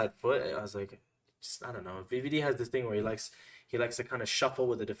the inside foot. I was like, just, I don't know. VVD has this thing where he likes to kind of shuffle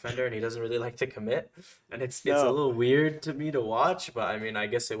with the defender and he doesn't really like to commit, and it's a no. little weird to me to watch. But I mean, I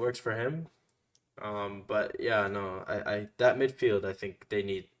guess it works for him. But yeah, no, I that midfield, I think they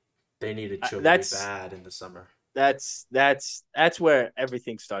need to chill really That's bad in the summer. that's where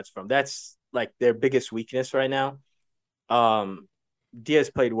everything starts from. That's like their biggest weakness right now. Um, Diaz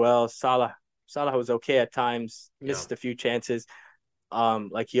played well. Salah was okay at times, Yeah. missed a few chances,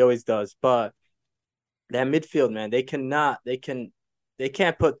 like he always does. But that midfield, man, they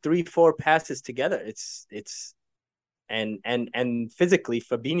can't put 3, 4 passes together. It's and physically,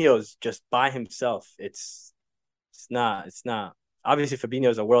 Fabinho's just by himself. It's not. Obviously,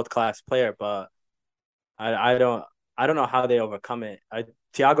 Fabinho's a world class player, but I don't know how they overcome it.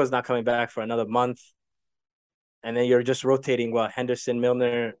 Thiago's not coming back for another month, and then you're just rotating Henderson,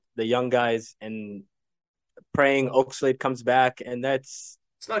 Milner, the young guys, and praying Oxlade comes back, and that's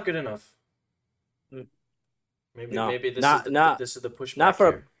It's not good enough. Maybe no, maybe this is not the not this is the not pushback for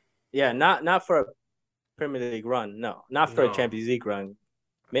a, here. yeah, not for a Premier League run. No, not for a No. Champions League run.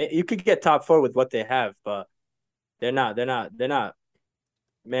 You could get top four with what they have, but they're not. They're not.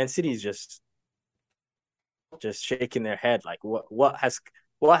 Man City's just shaking their head like what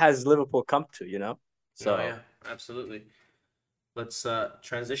has Liverpool come to, No, So yeah, absolutely. Let's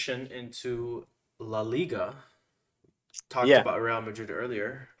transition into La Liga. Talked yeah, about Real Madrid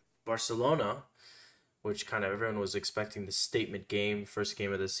earlier. Barcelona, which kind of everyone was expecting the statement game, first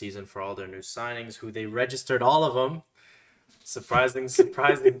game of the season for all their new signings, who they registered all of them.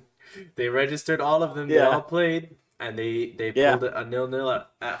 Surprising. They registered all of them. They yeah, all played, and they yeah, pulled a 0-0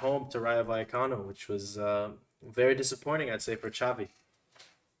 at home to Rayo Vallecano, which was very disappointing, I'd say, for Xavi.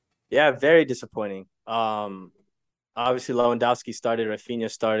 yeah. Very disappointing. Obviously Lewandowski started, Rafinha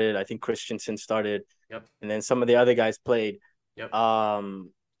started, I think Christensen started, Yep, and then some of the other guys played. yep.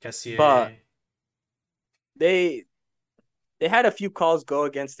 Um, but Cassier. they they had a few calls go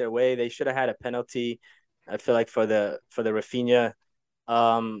against their way. They should have had a penalty. I feel like for the Rafinha.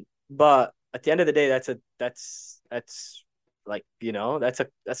 But at the end of the day, that's like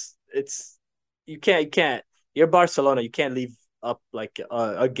that's it's you can't you're Barcelona. You can't leave up like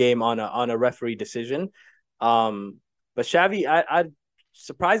a game on a referee decision. But Xavi, I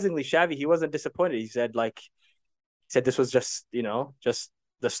surprisingly Xavi, he wasn't disappointed. He said this was just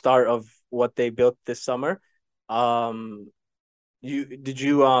the start of what they built this summer. Um,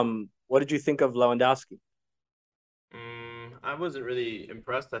 what did you think of Lewandowski? I wasn't really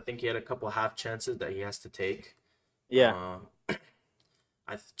impressed. I think he had a couple half chances that he has to take. Yeah, Um,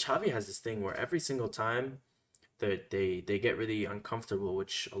 Xavi has this thing where every single time they get really uncomfortable,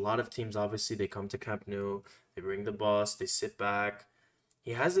 which a lot of teams obviously they come to Camp Nou, they bring the bus, they sit back.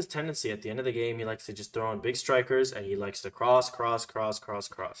 He has this tendency at the end of the game, he likes to just throw on big strikers and he likes to cross, cross, cross, cross,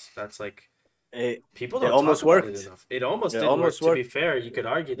 cross. That's like it people it don't talk almost about it worked. enough. It almost It did work. almost To be worked. fair, you could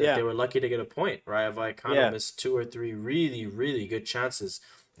argue that they Yeah, were lucky to get a point. Rayo Vallecano yeah, missed two or three really good chances.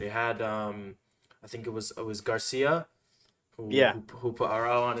 They had I think it was Garcia who yeah, who, who put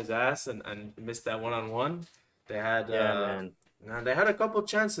Arau on his ass and missed that one-on-one. They had yeah, man. they had a couple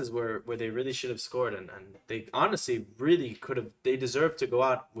chances where they really should have scored, and they honestly really could have. They deserved to go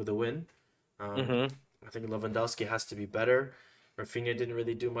out with a win. Um, Mm-hmm. I think Lewandowski has to be better. Rafinha didn't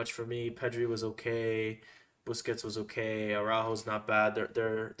really do much for me. Pedri was okay. Busquets was okay. Araujo's not bad.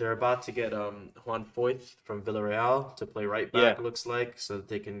 They're about to get Juan Foyth from Villarreal to play right Yeah. back. Looks like so that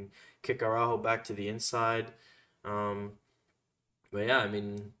they can kick Araujo back to the inside. Um, but yeah, I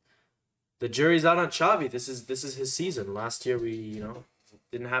mean the jury's out on Xavi. This is his season. Last year we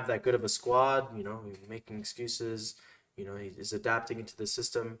didn't have that good of a squad. We were making excuses. He's adapting into the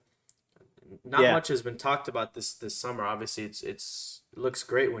system. Not Yeah. much has been talked about this summer. Obviously, it looks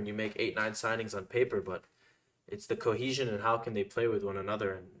great when you make 8 9 signings on paper, but it's the cohesion and how can they play with one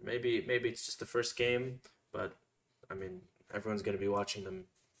another. And maybe it's just the first game, but I mean everyone's gonna be watching them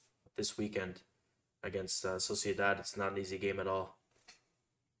this weekend against Sociedad. It's not an easy game at all.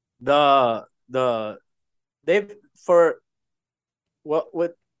 They've for what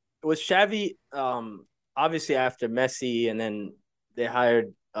with Xavi. obviously after Messi, and then they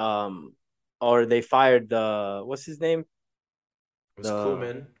hired or they fired what's his name? It was The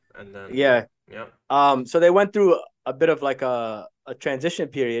Koeman, and then Yeah. yep, So they went through a bit of like a transition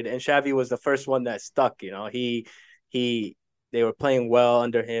period, and Xavi was the first one that stuck. He they were playing well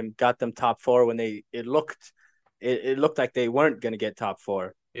under him, got them top four when it looked like they weren't gonna get top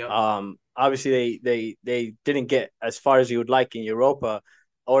four. yep, Obviously they didn't get as far as you would like in Europa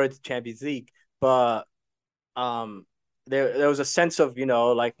or the Champions League, but um there was a sense of,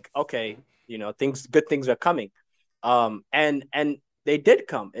 like, okay, good things are coming. And they did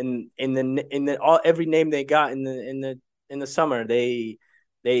come in the all every name they got in the summer. They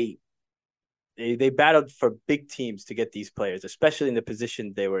they battled for big teams to get these players, especially in the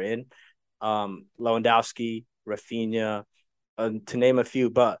position they were in. Lewandowski, Rafinha, to name a few.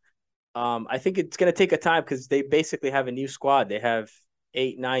 But I think it's going to take a time because they basically have a new squad. They have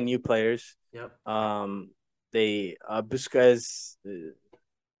 8, 9 new players. yep. They Busquets, the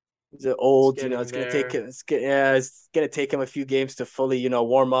It's old, getting it's gonna take there. him. It's gonna take him a few games to fully,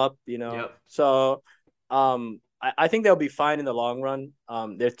 warm up. Yep, So, I think they'll be fine in the long run.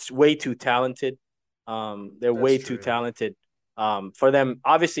 They're way too talented. They're that's way too true. talented. For them,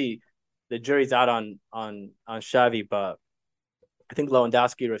 obviously, the jury's out on Xavi, but I think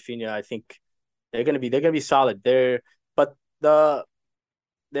Lewandowski, Rafinha, I think they're gonna be solid. But their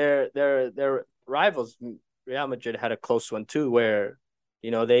rivals, Real Madrid, had a close one too, where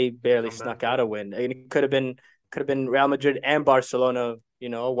they barely Come back, snuck out yep. a win. And it could have been Real Madrid and Barcelona,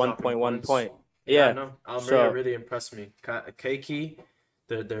 one Dropping point, one points. point. Yeah, Yeah. no, Almeria So really impressed me. Keiki,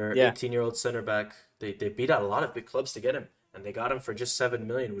 their yeah. 18-year-old center back, they beat out a lot of big clubs to get him, and they got him for just 7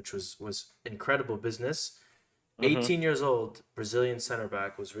 million, which was incredible business. Mm-hmm. 18 years old, Brazilian center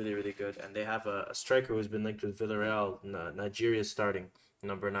back was really really good, and they have a striker who's been linked with Villarreal. Nigeria starting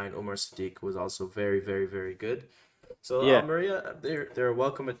number 9 Umar Sadiq was also very very very good. So Yeah. Almeria, they're a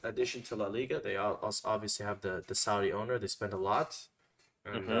welcome addition to La Liga. They also obviously have the Saudi owner. They spend a lot,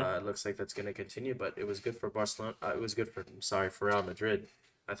 and Mm-hmm. it looks like that's going to continue. But it was good for Barcelona. It was good for for Real Madrid.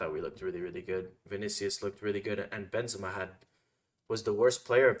 I thought we looked really really good. Vinicius looked really good, and Benzema was the worst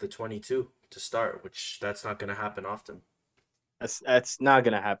player of the 22 to start, which that's not going to happen often. That's not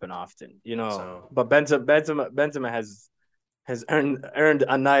gonna happen often, So But Benzema has earned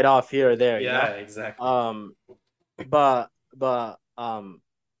a night off here or there. yeah, exactly. Um, but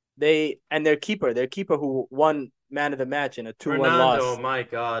their keeper who won man of the match in a 2-1 Fernando, loss my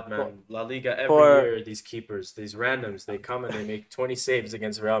God, for man. La Liga every for year, these keepers, these randoms, they come and they make 20 saves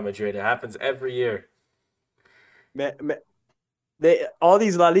against Real Madrid. It happens every year. they all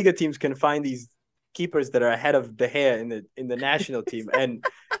these La Liga teams can find these keepers that are ahead of De Gea in the national team, and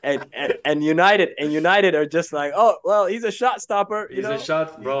United are just like, oh well, he's a shot stopper. He's a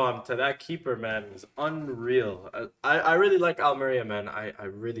shot, bro. I'm to that keeper, man. Is unreal. I really like Almeria, man. I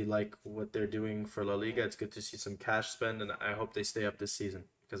really like what they're doing for La Liga. It's good to see some cash spend, and I hope they stay up this season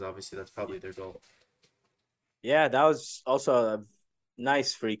because obviously that's probably their goal. Yeah, that was also a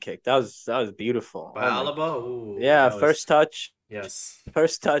nice free kick. That was beautiful. By Oh my, Alaba, ooh, yeah, that was yes.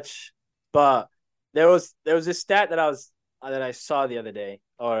 first touch. But there was this stat that I saw the other day,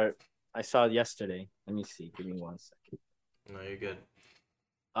 or I saw yesterday. Let me see. Give me 1 second. No, you're good.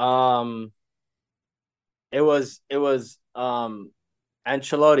 Um, it was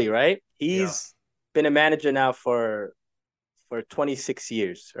Ancelotti, right? Yeah, He's been a manager now for 26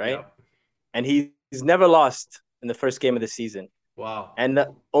 years, yeah. right? And he's never lost in the first game of the season. Wow, And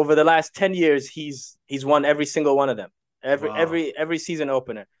over the last 10 years, he's won every single one of them, every wow. every every season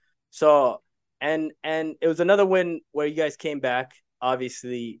opener. So, and it was another win where you guys came back.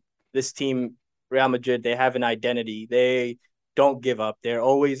 Obviously, this team, Real Madrid, they have an identity. They don't give up. They're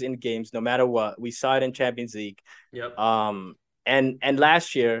always in games no matter what. We saw it in Champions League. Yep. And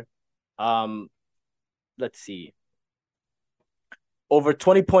last year, um let's see, over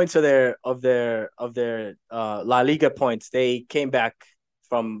 20 points of their La Liga points they came back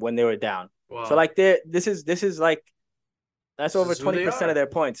from when they were down. So Wow. like this is like that's This over is who they 20% of are. their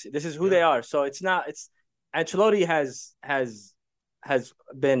points. This is who Yeah. they are. So it's Ancelotti has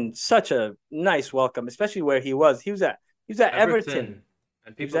been such a nice welcome, especially where he was at Everton. Everton.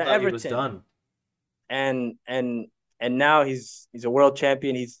 And He was people at thought he was Everton. done. And now he's a world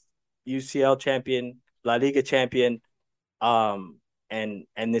champion. He's UCL champion, La Liga champion. Um, and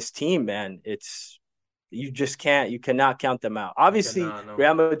this team, man, you cannot count them out. You Obviously, cannot know.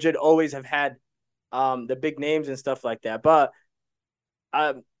 Real Madrid always have had the big names and stuff like that, but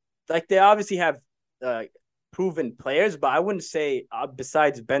um, like they obviously have uh, proven players, but I wouldn't say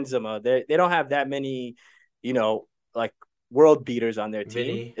besides Benzema, they don't have that many, you know, like world beaters on their team.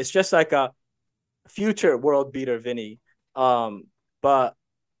 Vinny. It's just like a future world beater Vinny. Um, but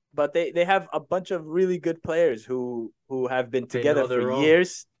they have a bunch of really good players who have been They together know for their role.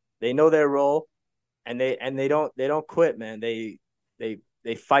 years. They know their role, and they don't quit, man. They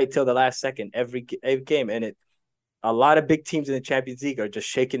fight till the last second every game, and a lot of big teams in the Champions League are just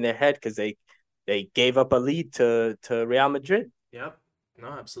shaking their head because they gave up a lead to Real Madrid. Yep. No,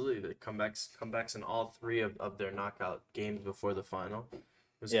 absolutely. The comebacks in all three of their knockout games before the final. It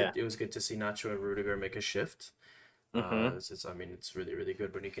was good. Yeah. It was good to see Nacho and Rudiger make a shift. Mm-hmm. I mean, it's really, really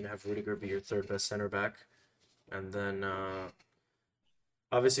good when you can have Rudiger be your third best center back, and then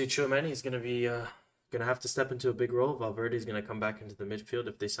obviously Tchouameni is gonna have to step into a big role. Valverde is gonna come back into the midfield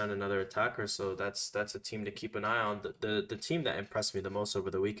if they sign another attacker. So that's a team to keep an eye on. The team that impressed me the most over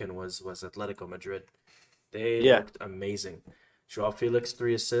the weekend was Atletico Madrid. They Yeah. looked amazing. Joao Felix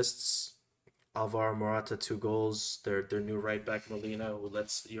 3 assists. Alvaro Morata 2 goals. Their new right back Molina, who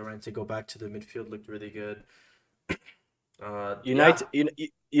lets Llorente go back to the midfield, looked really good. Yeah,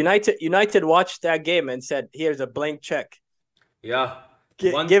 United watched that game and said, "Here's a blank check. yeah.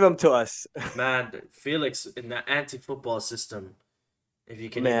 One Give them to us." man, Felix in that anti-football system, if you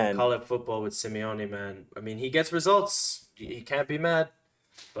can even Man, call it football with Simeone, man. I mean, he gets results. He can't be mad,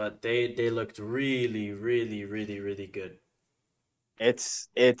 but they looked really, really, really, really good.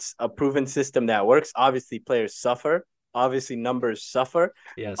 it's a proven system that works. Obviously, players suffer. Obviously, numbers suffer.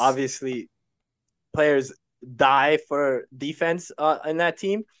 Yes, Obviously, players die for defense in that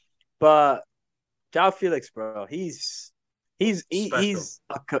team. But Jao Felix, bro, special.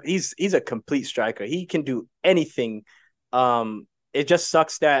 he's a complete striker. He can do anything. It just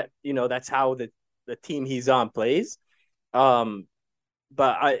sucks that that's how the team he's on plays. Um,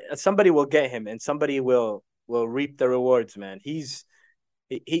 but somebody will get him, and somebody will reap the rewards, man. He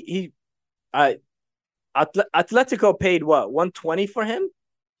I Atletico paid what 120 for him?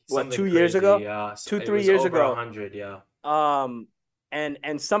 What Something 2 years crazy. ago? Yeah, so Two it three was years over a ago. hundred. Yeah, Um,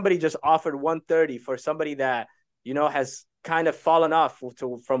 and somebody just offered 130 for somebody that has kind of fallen off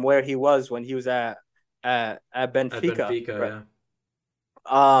from where he was when he was at at Benfica, Benfica. right? Yeah.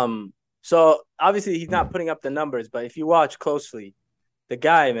 So obviously he's not putting up the numbers, but if you watch closely, the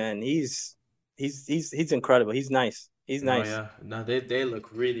guy, man, he's incredible. He's nice. He's No, nice. yeah. No, they look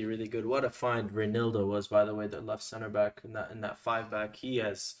really, really good. What a find Reinildo was, by the way, the left center back in that five back. He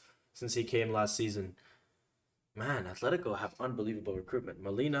has since he came last season. Man, Atletico have unbelievable recruitment.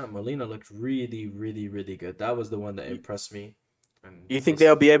 Molina looked really, really, really good. That was the one that impressed me. And You they, think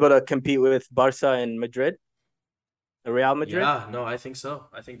they'll be able to compete with Barca and Madrid, Real Madrid? yeah, no, I think so.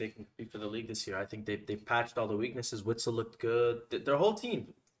 I think they can compete for the league this year. I think they patched all the weaknesses. Witzel looked good. Their whole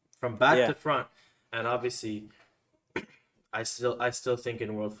team, from back to Yeah. front, and obviously I still think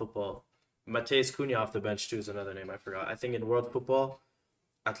in world football, Mateus Cunha off the bench too is another name I forgot. I think in world football,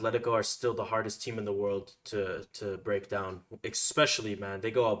 Atletico are still the hardest team in the world to break down. Especially, man,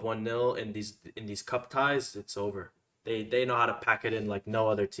 they go up 1-0 in these cup ties, it's over. They know how to pack it in like no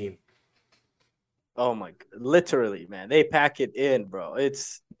other team. Oh my, literally, man. They pack it in, bro.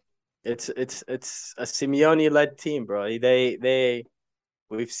 It's a Simeone led team, bro.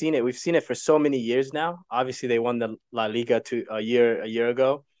 We've seen it. We've seen it for so many years now. Obviously, they won the La Liga a year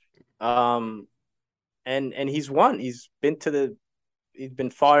ago. Um, and he's won. He's been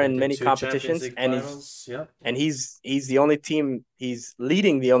far Been in to many two Champions competitions, League and he's finals. Yep. and he's the only team. He's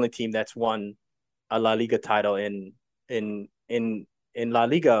leading the only team that's won a La Liga title in in in La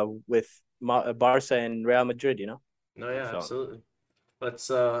Liga with Barca and Real Madrid. No, yeah, So absolutely. Let's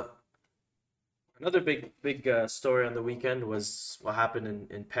another big story on the weekend was what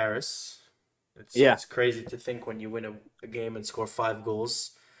happened in Paris. It's yeah, it's crazy to think when you win a game and score 5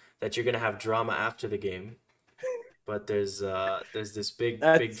 goals that you're gonna have drama after the game. But there's this big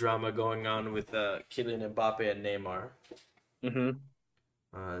that's drama going on with Kylian Mbappe and Neymar. mm-hmm.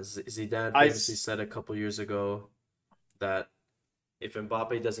 Zidane I famously said a couple years ago that if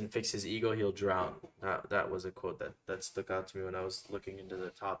Mbappe doesn't fix his ego, he'll drown. That was a quote that stuck out to me when I was looking into the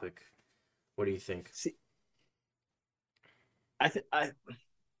topic. What do you think? see. I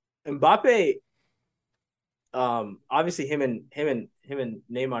Mbappe. Obviously him and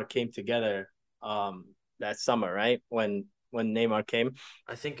Neymar came together that summer, right? When Neymar came.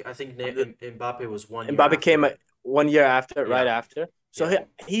 Mbappe was 1 year Mbappe came after. 1 year after, right Yeah, after. So yeah.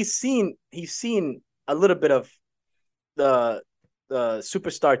 he's seen a little bit of the the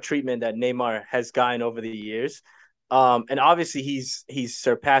superstar treatment that Neymar has gotten over the years. And obviously he's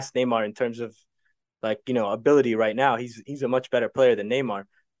surpassed Neymar in terms of like ability right now. He's a much better player than Neymar.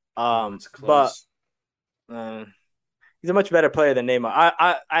 Oh, Um, it's but close. uh, he's a much better player than Neymar.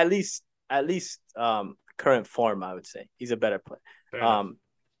 I at least current form, I would say he's a better player. Fair enough. Um,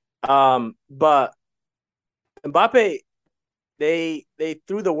 But Mbappe, they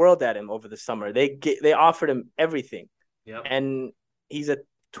threw the world at him over the summer. They offered him everything, Yep. and he's a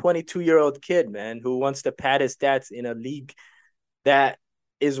 22-year-old kid, man, who wants to pad his stats in a league that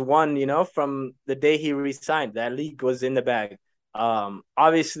is won, from the day he resigned. That league was in the bag.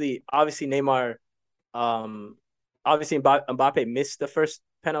 Obviously Neymar, um, obviously Mbappe missed the first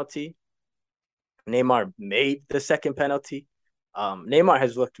penalty. Neymar made the second penalty. Neymar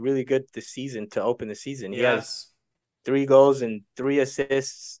has looked really good this season to open the season. He has Yes. 3 goals and 3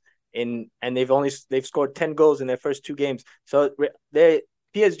 assists and they've scored 10 goals in their first 2 games. So they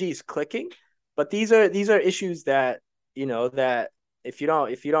PSG is clicking, but these are issues that that if you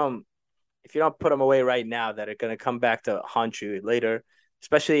don't if you don't if you don't put them away right now, that are going to come back to haunt you later,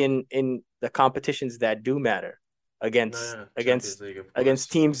 especially in the competitions that do matter No, against yeah. Champions against League, of against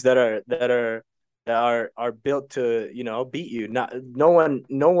course. teams that are built to beat you. Not no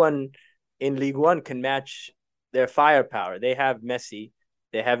one in League One can match their firepower. They have Messi,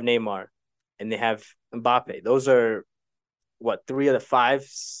 they have Neymar, and they have Mbappe. Those are what, three of the five,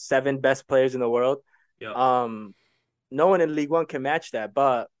 seven best players in the world. Yep. Um, no one in League One can match that,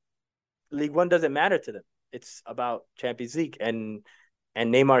 but League One doesn't matter to them. It's about Champions League, and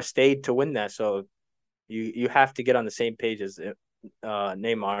Neymar stayed to win that. So you have to get on the same page as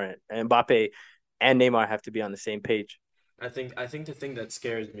Neymar and Mbappe, and Neymar have to be on the same page. I think the thing that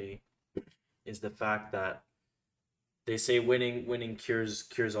scares me is the fact that they say winning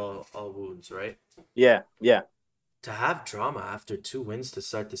cures all wounds, right? Yeah, yeah, To have drama after 2 wins to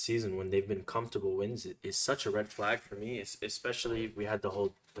start the season when they've been comfortable wins is such a red flag for me. Especially we had the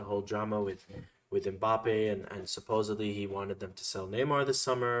whole drama with Mbappe and supposedly he wanted them to sell Neymar this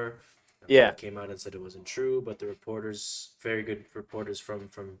summer, and then he yeah, came out and said it wasn't true. But the reporters, very good reporters from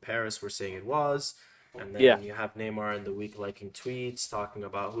Paris, were saying it was. And yeah, then you have Neymar in the week liking tweets talking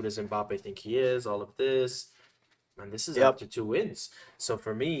about who does Mbappe think he is, all of this, and this is yep. after 2 wins. So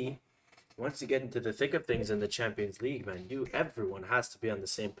for me, once you get into the thick of things in the Champions League, man, everyone has to be on the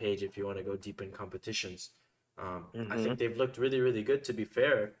same page if you want to go deep in competitions. I Mm-hmm. think they've looked really, really good to be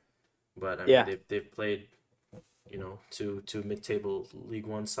fair, but I mean Yeah, they've played two mid-table League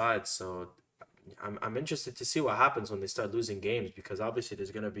One sides, so I'm interested to see what happens when they start losing games because obviously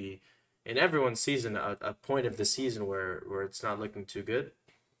there's gonna be in everyone's season a point of the season where it's not looking too good,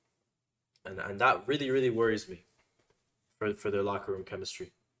 and that really, really worries me for their locker room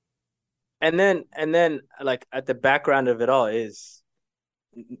chemistry. and then like at the background of it all is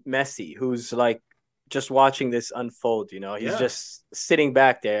Messi, who's like just watching this unfold. He's Yeah, just sitting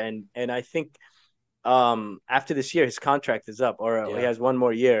back there, and I think after this year his contract is up, or he yeah. has one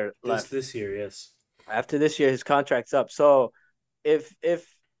more year This left. this year, yes. After this year his contract's up. So if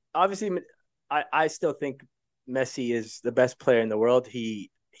obviously I still think Messi is the best player in the world. He's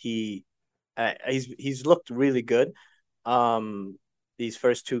looked really good these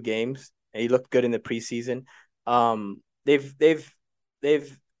first 2 games. He looked good in the preseason.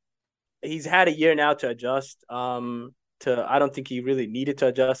 They've he's had a year now to adjust. To I don't think he really needed to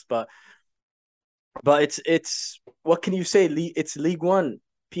adjust, but it's what can you say? It's League One.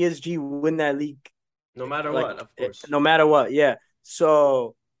 PSG win that league No matter like what, of course. no matter what. Yeah.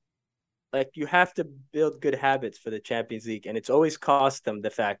 So like you have to build good habits for the Champions League, and it's always cost them the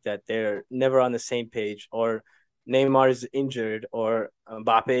fact that they're never on the same page, or Neymar is injured, or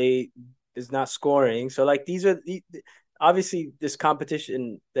Mbappe is not scoring. So like obviously this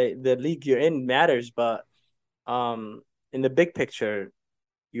competition, the league you're in matters, but um, in the big picture,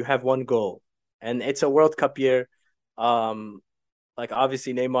 you have one goal, and it's a World Cup year. Um, like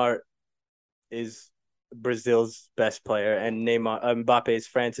obviously Neymar is Brazil's best player, and Mbappe is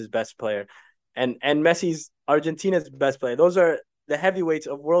France's best player, and Messi's Argentina's best player. Those are the heavyweights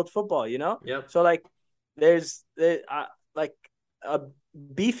of world football. Yep. So like, like a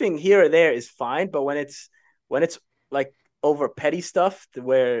beefing here or there is fine, but when it's like over petty stuff,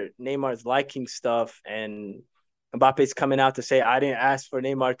 where Neymar's liking stuff and Mbappe's coming out to say I didn't ask for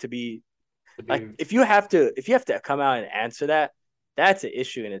Neymar to be To like, be if you have to come out and answer that, that's an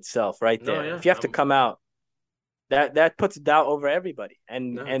issue in itself right no, there. yeah. If you have to come out, that puts doubt over everybody.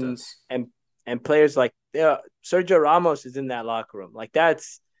 And No, it and does. and and players like, yeah, Sergio Ramos is in that locker room. Like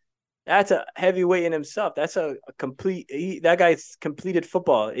that's a heavyweight in himself. That's a complete that guy's completed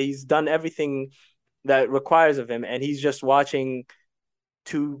football. He's done everything that requires of him, and he's just watching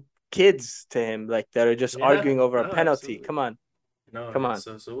 2 kids to him like that are just Yeah, arguing over a no, penalty. absolutely. Come on, No, come on.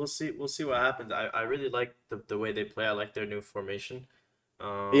 so we'll see what happens. I really like the way they play. I like their new formation.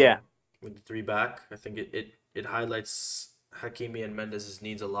 Yeah, With the three back, I think it highlights Hakimi and Mendes'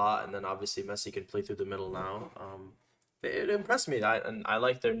 needs a lot, and then obviously Messi can play through the middle now. it impressed me. I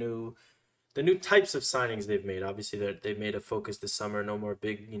like the new types of signings they've made. Obviously, they've made a focus this summer. No more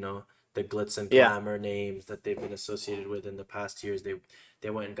big, the glitz and Yeah. glamour names that they've been associated with in the past years. They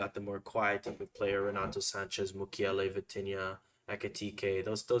went and got the more quiet type of player, Renato Sanchez, Mukiele, Vitinha, Ekitike,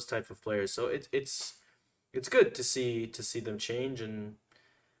 those type of players. So it's good to see them change, and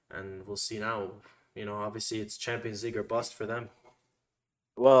we'll see now. Obviously it's Champions League or bust for them.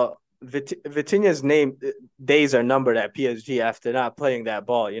 Well, Vitinha's name days are numbered at PSG after not playing that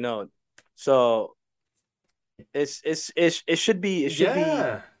ball, you know. So it should be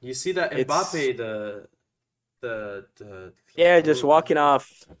Yeah, you see that it's Mbappe, the yeah, just Look, walking off.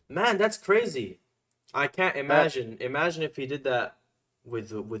 man, that's crazy. I can't That imagine if he did that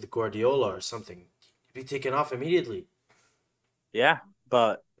with Guardiola or something. He'd be taken off immediately. yeah,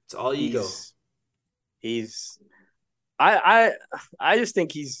 but It's all ego. he's he's I I just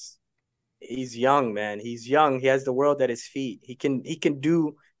think he's young, man. He's young. He has the world at his feet. He can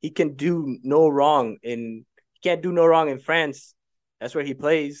do no wrong in he can't do no wrong in France. That's where he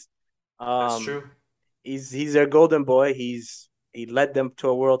plays. That's Um true. he's their golden boy. He led them to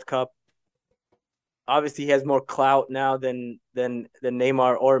a World Cup. Obviously he has more clout now than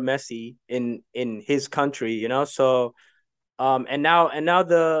Neymar or Messi in his country, you know. So and now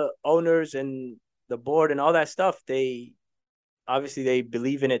the owners and the board and all that stuff, they obviously they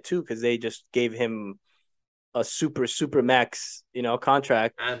believe in it too because they just gave him a super max,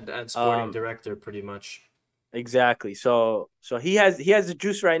 contract. And sporting Um, director pretty much. exactly. So he has the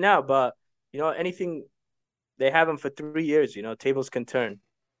juice right now, but anything they have him for 3 years. Tables can turn.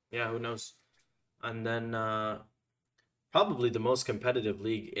 Yeah, who knows? And then probably the most competitive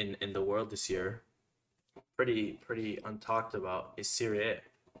league in the world this year, pretty untalked about, is Serie A.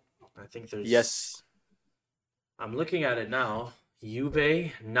 I think there's Yes, I'm looking at it now.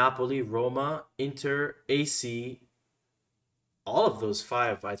 Juve, Napoli, Roma, Inter, AC, all of those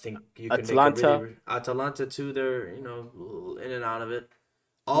five, I think you can make a Atlanta. Atalanta too. They're in and out of it.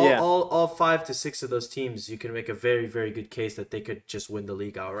 Yeah, All 5 to 6 of those teams, you can make a very very good case that they could just win the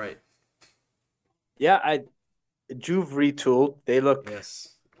league outright. yeah. Juve retooled. They look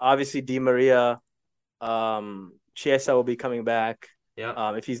Yes. obviously Di Maria. Chiesa will be coming back.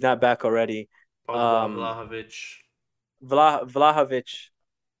 Yeah. If he's not back already. Pogba, Um, Vlahovic. Vlahovic.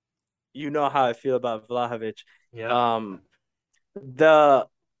 You know how I feel about Vlahovic. Yeah. Um, the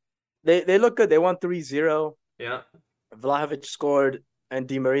they look good. They won 3-0. Yeah. Vlahovic scored and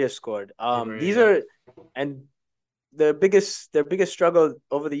Di Maria scored. Di These Maria. are and their biggest struggle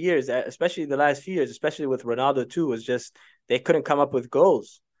over the years, especially the last few years, especially with Ronaldo too, was just they couldn't come up with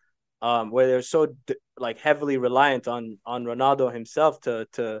goals. Where they're so like heavily reliant on Ronaldo himself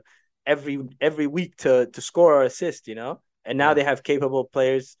to every week to score or assist, And now Yeah. they have capable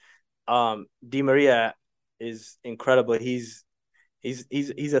players. Di Maria is incredible. He's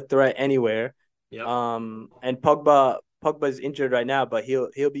a threat anywhere. Yep. And Pogba's injured right now, but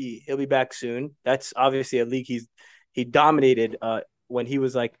he'll be back soon. That's obviously a league he dominated when he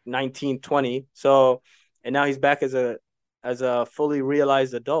was like 19, 20. So and now he's back as a fully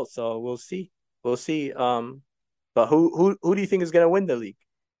realized adult. So we'll see. We'll see. But who do you think is gonna win the league?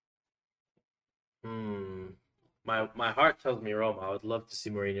 Hmm. My heart tells me Roma. I would love to see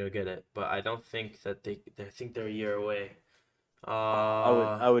Mourinho get it, but I don't think that I think they're a year away. I would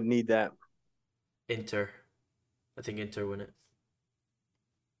Uh, I would need that. Inter. I think Inter win it.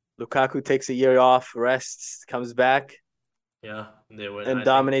 Lukaku takes a year off, rests, comes back, Yeah, they win. and I think.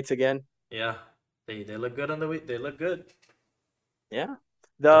 dominates again. Yeah, they look good on the week. They look good. Yeah.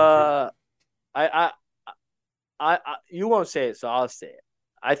 Don't for The I you won't say it, so I'll say it.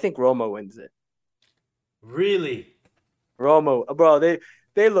 I think Roma wins it. Really. Roma, bro,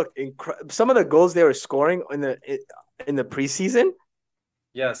 they look incredible. Some of the goals they were scoring in the preseason.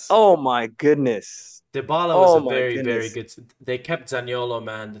 Yes. Oh my goodness. Dybala was Oh a my very goodness. good. They kept Zaniolo,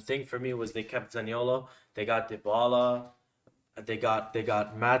 man. The thing for me was they kept Zaniolo. They got Dybala. They got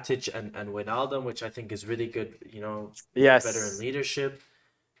Matic and Wijnaldum, which I think is really good. Veteran Yes. leadership.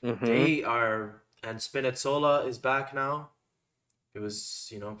 Mm-hmm. They are, and Spinazzola is back now. It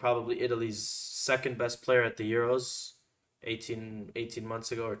was, probably Italy's second best player at the Euros 18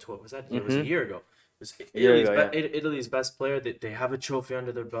 months ago, or 12, was that? Yeah, it was a Mm-hmm. year ago. It was A year ago, yeah. Italy's best player. They have a trophy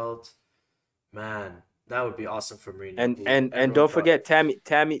under their belt. Man, that would be awesome for Mourinho, And who and and everyone don't thought, forget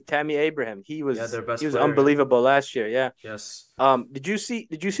Tammy Abraham. He yeah, was their he best was player. unbelievable last year. Yeah. Yes, Did you see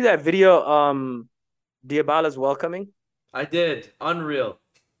that video? Diabala's welcoming, I did. Unreal.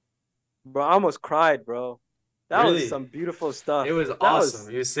 bro. I almost cried, bro. That was Really. some beautiful It stuff. was That awesome. was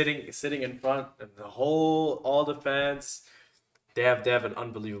He was sitting in front, and all the fans. They have an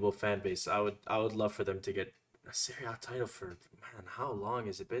unbelievable fan base. I would love for them to get a Serie A title for man. How long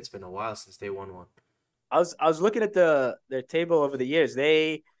has it been? It's been a while since they won one. I was looking at their table over the years.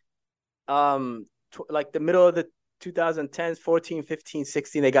 They like the middle of the 2010s, 14, 15,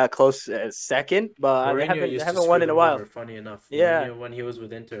 16, they got close as second, but they Mourinho haven't they used to haven't won screw in a them while. over. Funny enough, Yeah, Mourinho when he was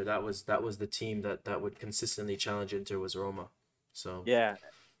with Inter, that was the team that would consistently challenge Inter was Roma. So yeah.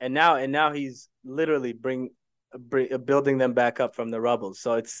 And now he's literally building them back up from the rubble.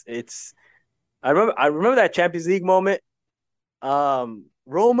 So it's I remember that Champions League moment.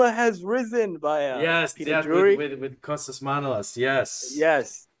 Roma has risen by yes, Peter yes, with Drury. with with Kostas Manolas, yes,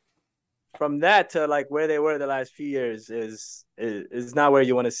 Yes. From that to like where they were the last few years is not where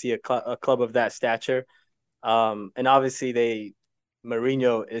you want to see a club of that stature. And obviously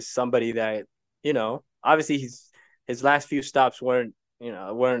Mourinho is somebody that, obviously his last few stops weren't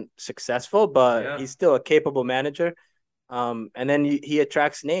successful, but yeah, he's still a capable manager. And then he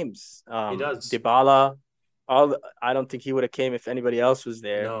attracts names. he does. Dybala, I don't think he would have came if anybody else was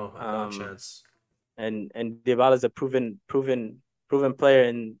there. No, no chance. And Dybala is a proven player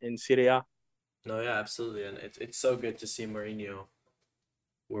in Serie A. No, yeah, absolutely, and it's so good to see Mourinho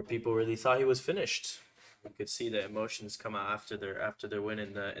where people really thought he was finished. You could see the emotions come out after their win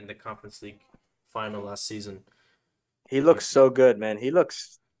in the Conference League final last season. He You, looks so good, man. He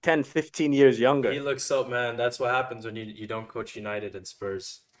looks 10, 15 years he younger. looks so man. That's what happens when you don't coach United and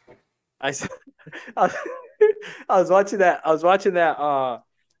Spurs. I, I was watching that. I was watching that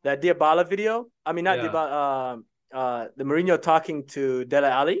Dybala video. I mean, not Yeah. Dybala. The Mourinho talking to Dele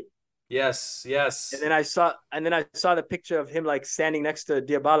Alli, Yes. and Yes. then I saw the picture of him like standing next to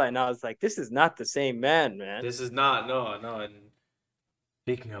Dybala, and I was like, this is not the same man, man. This is not no no. And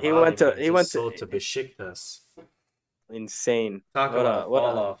speaking of He Ali, went to man, he just went to sold to Besiktas. insane. Talk What about a a what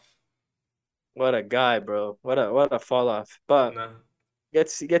fall a off. what a guy, bro. What a fall off. But No,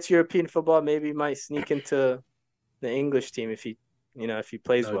 gets European football. Maybe might sneak into the English team if he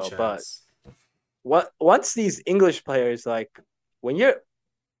plays no well. But chance. once these English players when you're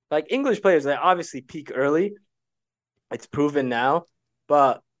like English players, they obviously peak early. It's proven now,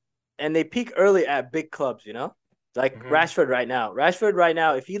 but and they peak early at big clubs. Like Hmm. Rashford right now. Rashford right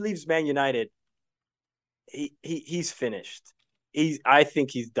now, if he leaves Man United, he's finished. I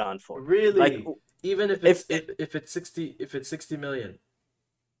think he's done for. Like Really? Even if if it's if it's 60 million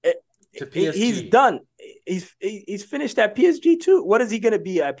it, to he's PSG. done. He's finished at PSG too. What is he gonna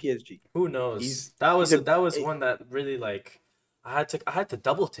be at PSG? Who knows? He's That he's was a that was one that really like I had to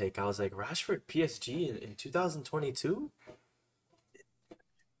double take. I was like Rashford PSG in 2022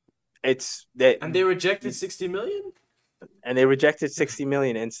 it's that and they rejected 60 million? and they rejected 60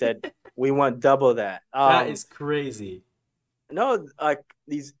 million and said we want double that. That is crazy. No, like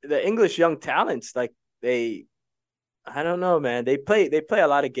the English young talents, like I don't know, man. They play a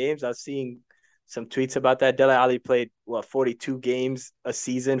lot of games. I was seeing some tweets about that. Dele Alli played 42 games a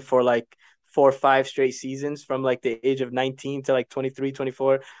season for like 4 or 5 straight seasons from like the age of 19 to like 23,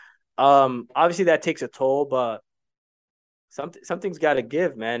 24. Obviously that takes a toll, but something's got to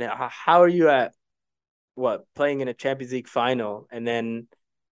give, man. How are you at playing in a Champions League final and then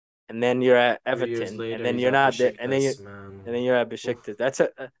you're at 3 years Everton and later, then he's you're at not there and then you Besiktas, and man. then you're at Oof. Besiktas.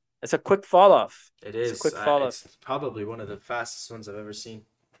 That's a quick fall off. It It's a is. quick fall off. It's probably one of the fastest ones I've ever seen.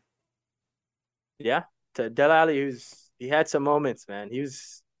 Yeah, to Dele Alli, he had some moments, man. He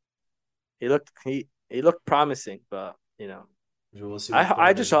looked promising, but We'll see with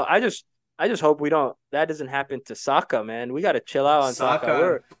I just Foden. I just hope we don't that doesn't happen to Saka, man. We got to chill out on Saka.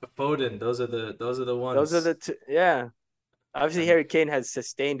 Saka and Foden, those are the Those are ones. the two, yeah. Obviously, And Harry Kane has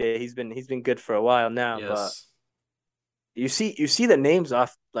sustained it. He's been good for a while now, but yes, you see the names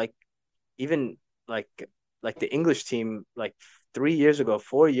off like even like the English team like 3 years ago,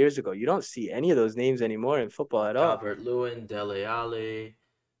 4 years ago. You don't see any of those names anymore in football at all. Calvert Lewin, Dele Alli.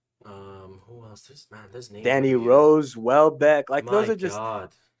 Who else? There's names right Danny here. Rose, Welbeck, like those My are just God,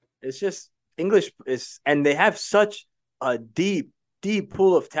 it's just English is and they have such a deep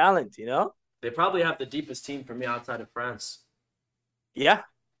pool of talent. they probably have the deepest team for me outside of France. Yeah. I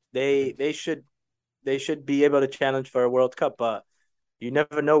They think they should they should be able to challenge for a World Cup, but you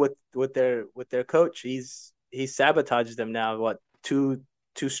never know with their coach. He sabotages them now. What two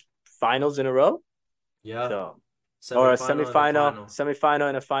finals in a row? yeah, So or a semifinal and a final. semifinal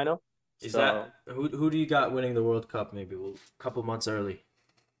and a final. Is that So who do you got winning the World Cup? Maybe a couple months early.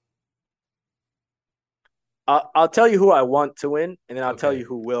 I'll tell you who I want to win, and then I'll tell Okay, you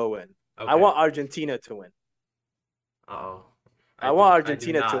who will win. I okay. want Argentina to win. Oh, I want I do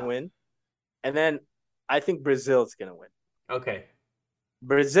Argentina to not. win, and then I think Brazil's gonna win. Okay,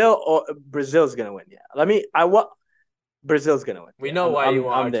 Brazil's gonna win. Yeah, I want Brazil's gonna win. we Yeah, know I'm why you I'm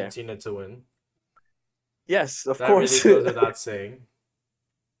want I'm there. Argentina to win. Yes, of That really course. goes without saying.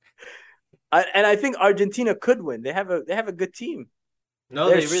 And I think Argentina could win. They have a good team. No,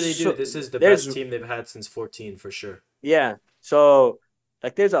 they There's really do. so This is the there's best team they've had since 14 for sure. yeah. So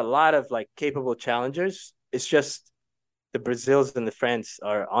like there's a lot of like capable challengers. It's just the Brazils and the France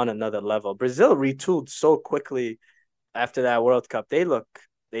are on another level. Brazil retooled so quickly after that World Cup. They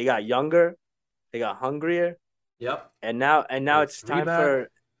got younger, they got hungrier, Yep. and now With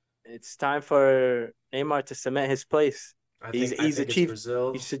it's time for Neymar to cement his place. He's I he's think it's achieved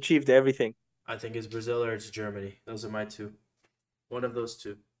Brazil. he's achieved everything. I think it's Brazil or it's Germany. Those are my two. One of those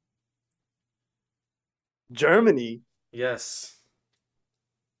two. Germany. Yes.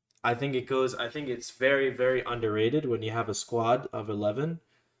 I think it's very, very underrated when you have a squad of 11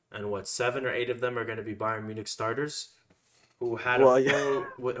 and what, seven or eight of them are going to be Bayern Munich starters Well, yeah.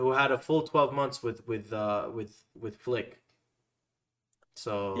 who had a full 12 months with Flick.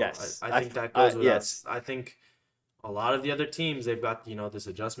 So Yes. I think that goes without. Yes. I think a lot of the other teams they've got this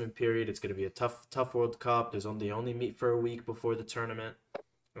adjustment period. It's going to be a tough World Cup. They only meet for a week before the tournament,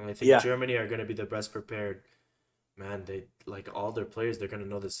 and I think Yeah. Germany are going to be the best prepared. Man, they like all their players. They're going to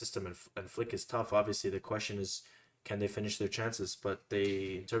know the system, and Flick is tough. Obviously, the question is, can they finish their chances? But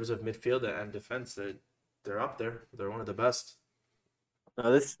in terms of midfield and defense, they're up there. They're one of the best.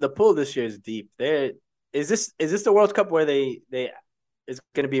 No, the pool this year is deep. Is this the World Cup where they is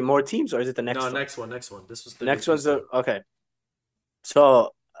going to be more teams, or is it the No, next one? next one. This was the Next group we one's still. okay.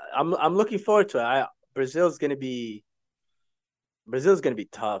 So I'm looking forward to it. Brazil's going to be Brazil's going to be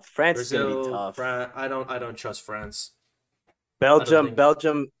tough. France is going to be Brazil, tough. France. I don't trust France. I don't Belgium, think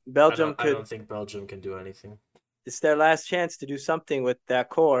Belgium, Belgium I could. don't think Belgium can do anything. It's their last chance to do something with that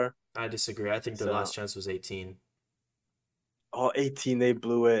core. I disagree. I think their last So, chance was 18. 18, they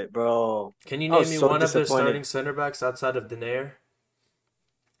blew it, bro. Can you I name was me so one of their disappointed. starting center backs outside of Denayer?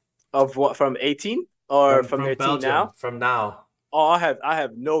 Of what, from 18 or from From their team Belgium, now? from now. Oh, I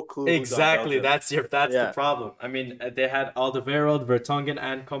have no clue who's on Exactly. Belgium. That's the Yeah, problem. I mean, they had Alderweireld, Vertonghen,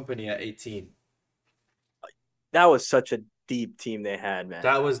 and company at 18. that was such a deep team they had, man.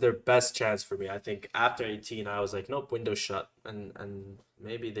 That was their best chance for me. I think after 18, I was like, nope, window shut. And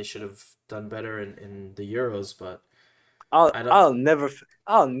maybe they should have done better in the Euros, but I'll I don't. I'll never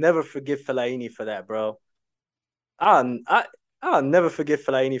I'll never forgive Fellaini for that, bro. I'll I, I'll never forgive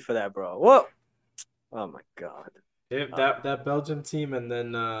Fellaini for that, bro. What? Oh my god. If Uh, that Belgium team, and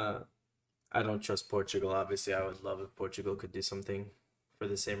then I don't trust Portugal. Obviously, I would love if Portugal could do something for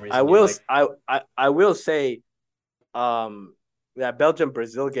the same I reason you will like. I will say that Belgium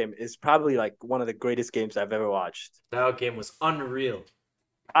Brazil game is probably like one of the greatest games I've ever watched. That game was unreal.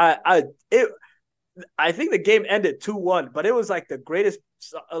 I I it I think the game ended 2-1, but it was like the greatest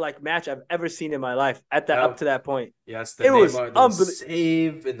like match I've ever seen in my life at that up That to that point. Yes, It was The unbelievable.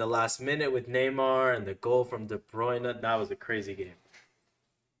 save in the last minute with Neymar and the goal from De Bruyne. That was a crazy game.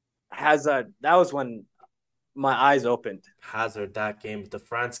 Hazard, that was when my eyes opened. Hazard, that game, the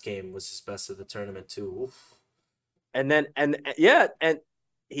France game was his best of the tournament too. Oof. And then yeah, and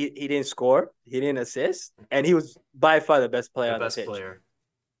he didn't score, he didn't assist, and he was by far the best player The on the best pitch. player.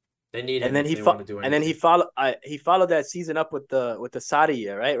 They need And him then if they want to do anything. he followed that season up with the Saudi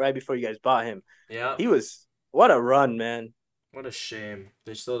year, right before you guys bought him. Yeah. He was what a run, man. What a shame.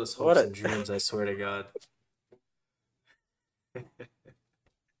 They sold us What hopes a and dreams, I swear to God.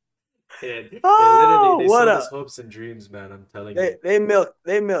 oh They what sold a us hopes and dreams, man. I'm telling they you. they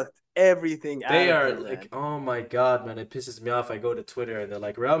milked everything out They of are him, like, man. oh my God, man, it pisses me off. I go to Twitter and they're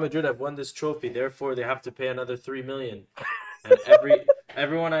like, Real Madrid have won this trophy, therefore they have to pay another 3 million. And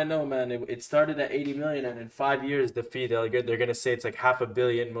everyone I know, man, it started at 80 million, and in 5 years the fee they're gonna say it's like half a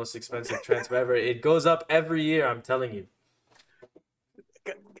billion, most expensive transfer ever. It goes up every year. I'm telling you.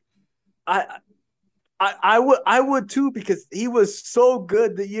 I I would too because he was so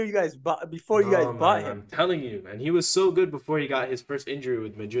good the year you guys bought before you guys No, bought man, him. I'm telling you, and he was so good before he got his first injury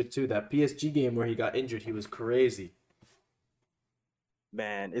with Madrid too. That PSG game where he got injured, he was crazy.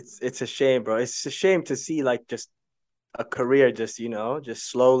 Man, it's a shame, bro. It's a shame to see like just a career just just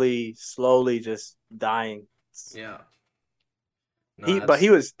slowly just dying. Yeah, no, But he that's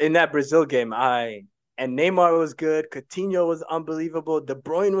was in that Brazil game. And Neymar was good. Coutinho was unbelievable. De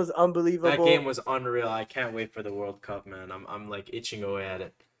Bruyne was that game unbelievable. was unreal. I can't wait for the World Cup, man. I'm like itching away at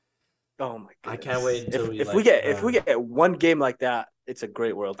it. Oh my I can't wait goodness. until If we if we like, get if we man. get one game like that, it's a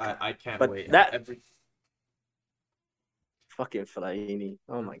great World Cup. I can't But wait. that Every fucking Fellaini.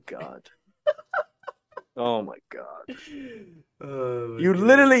 Oh my god. Oh my god. oh my You god.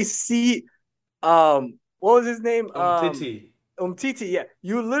 literally see what was his name? Titi. Umtiti, yeah.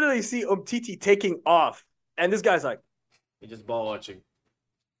 You literally see Umtiti taking off. And this guy's like, He just ball watching.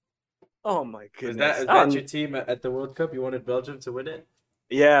 Oh my Was goodness. that your team at the World Cup? You wanted Belgium to win it?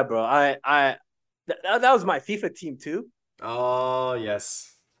 Yeah, bro. That was my FIFA team too. Oh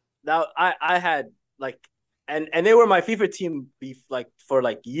yes. That I had like, and they were my FIFA team like for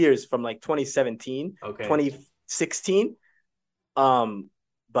like years from like 2017, Okay. 2016.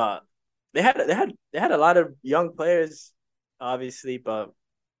 But they had a lot of young players, obviously, but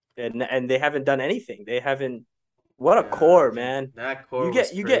and they haven't done anything. They haven't. What a Yeah, core, man! that You core was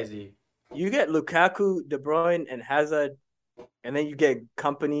get you get crazy. you get Lukaku, De Bruyne, and Hazard, and then you get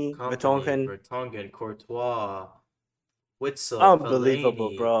Company, Company, Vertonghen. Vertonghen, Courtois, Witzel,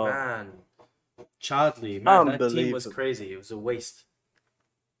 Unbelievable, Fellaini, bro. man, Chadli, man, that team was Unbelievable, crazy. It was a waste.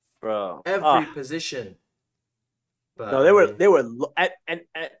 bro. Every position. But No, I mean, they were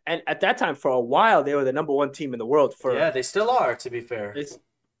and at that time for a while they were the number one team in the world for yeah, they still are, to be fair. it's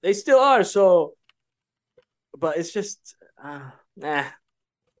they still are. So, but it's just nah.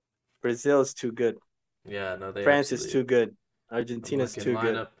 Brazil's too good. Yeah, no, they France is absolutely. too good. I'm Argentina's looking too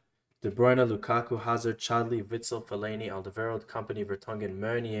good. lineup. De Bruyne, Lukaku, Hazard, Chadli, Witzel, Fellaini, Alderweireld, Company, Vertonghen,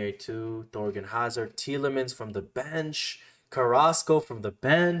 Meunier, too, Thorgan Hazard, Tielemans from the bench, Carrasco from the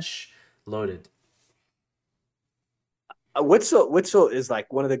bench, loaded. Witzel is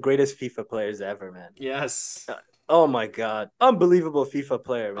like one of the greatest FIFA players ever, man. Yes. Uh, oh my god, unbelievable FIFA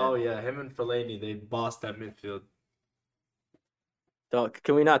player, Oh man. yeah, him and Fellaini, they bossed that midfield.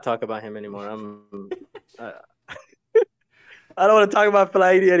 Can we not talk about him anymore? I, I don't want to talk about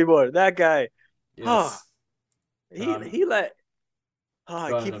Fellaini anymore. That guy, oh, Yes. No, he let. Oh, I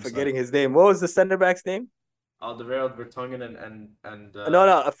go ahead. keep I'm sorry. forgetting his name. What was the center back's name? Alderweireld, Vertonghen, and No,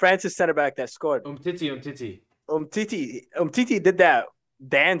 no, a Francis center back that scored. Umtiti. Umtiti did that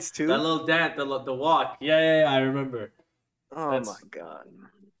dance That too. little dance, the walk. Yeah. I remember. Oh my That's god!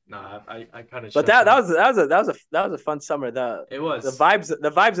 nah. I kind of But shut down. that was a fun summer. It The was.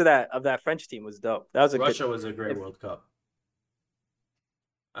 vibes of that French team was dope. That was a good. Russia was a great If World Cup.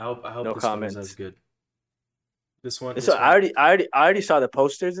 I hope no this one is as comments. good. This one, So this one. I already saw the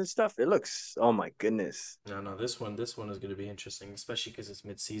posters and stuff. It looks. Oh my goodness! No. This one is going to be interesting, especially because it's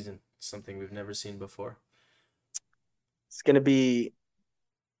mid-season. Something we've never seen before. It's gonna be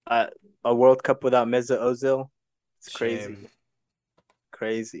a, a World Cup without Mesut Ozil. It's crazy, Shame.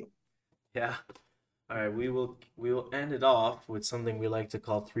 crazy. Yeah. All right. We will end it off with something we like to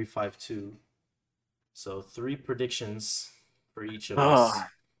call 3-5-2. So three predictions for each of Oh, us.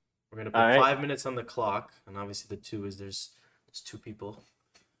 We're gonna all put right. 5 minutes on the clock, and obviously the two is there's two people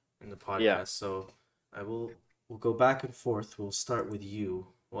in the Yeah. podcast. So we'll go back and forth. We'll start with you.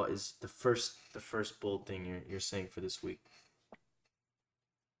 What is the first bold thing you're saying for this week?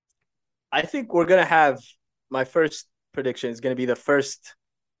 I think we're gonna have my first prediction is gonna be the first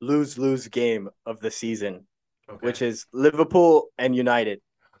lose game of the season, Okay. which is Liverpool and United.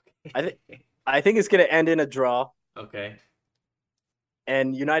 I think I think it's gonna end in a draw, Okay.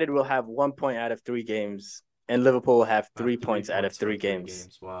 and United will have 1 point out of 3 games, and Liverpool will have I have three three points out of points three from three games,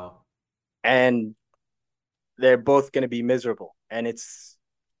 games. Wow. and they're both gonna be miserable, and it's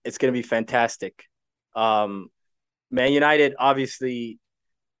gonna be fantastic. Um, Man United obviously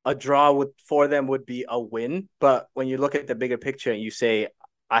a draw would for them would be a win. But when you look at the bigger picture and you say,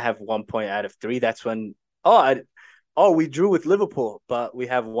 I have 1 point out of 3, that's when we drew with Liverpool, but we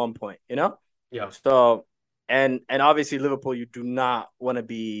have 1 point, you know? Yeah. So and obviously Liverpool, you do not want to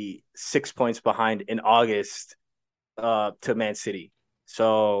be 6 points behind in August to Man City.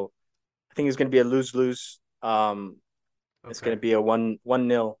 So I think it's gonna be a lose-lose. It's Okay. gonna be a one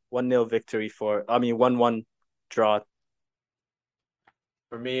nil victory for 1-1 draw.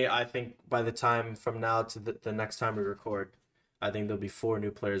 For me, I think by the time from now to the next time we record, I think there'll be four new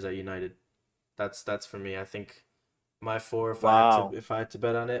players at United. That's for me. I think my four, Wow. if I had to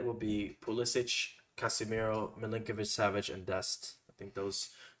bet on it, would be Pulisic, Casemiro, Milinkovic, Savic, and Dest. I think those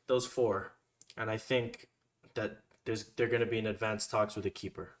four, and I think that they're going to be in advanced talks with a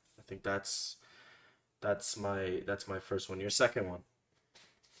keeper. I think that's my first one. Your second one?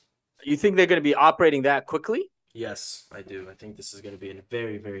 You think they're gonna be operating that quickly? Yes, I do. I think this is going to be a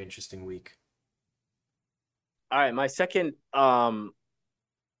very very interesting week. All right, my second.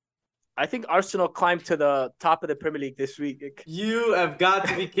 I think Arsenal climbed to the top of the Premier League this week. You have got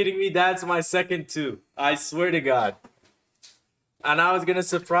to be kidding me. That's my second too. I swear to God. And I was gonna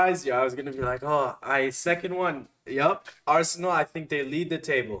surprise you. I was gonna be like, oh, second one. Yup. Arsenal, I think they lead the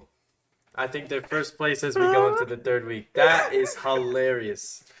table. I think they're first place as we go into the third week. That is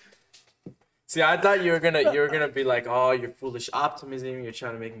hilarious. See, I thought you were gonna be like, oh, you're foolish optimism, you're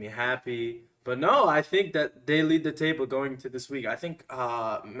trying to make me happy. But no, I think that they lead the table going to this week. I think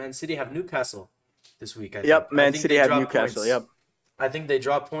Man City have Newcastle this week, I think. Yep, I Man think City they have drop Newcastle. points. Yep. I think they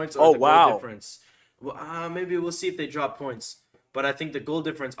drop points or Oh the goal wow. difference. Well, maybe we'll see if they drop points. But I think the goal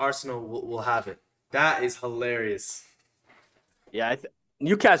difference, Arsenal will have it. That is hilarious. Yeah,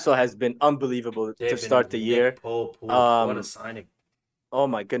 Newcastle has been unbelievable to They've start been the year. Nick Pope. What a Um, signing. oh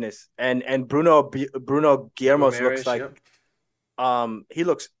my goodness, and Bruno Guillermo's looks Gomes, like yep. he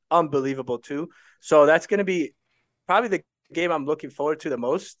looks unbelievable too. So that's gonna be probably the game I'm looking forward to the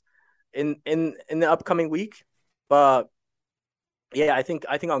most in the upcoming week. But yeah, I think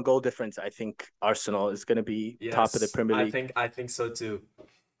on goal difference, I think Arsenal is gonna be top of the Yes, Premier League. I think so too.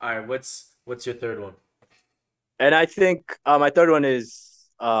 All right, what's your third one? And I think my third one is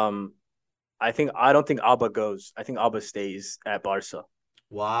I don't think Alba goes. I think Alba stays at Barca.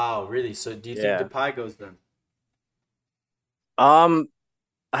 Wow, really? So do you think Yeah. Depay goes then? Um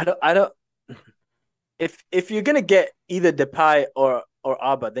I don't if you're gonna get either Depay or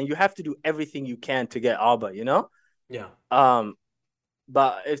Alba, then you have to do everything you can to get Alba, you know? Yeah. Um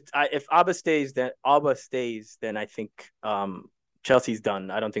but if Alba stays, then I think Chelsea's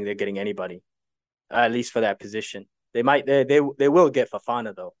done. I don't think they're getting anybody, at least for that position. They will get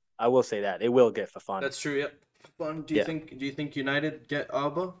Fafana though. I will say that. They will get Fafana. That's true. Yep. Yeah. Do you think United get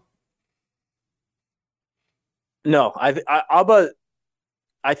Alba? No, Alba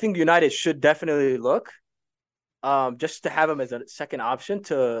I think United should definitely look just to have him as a second option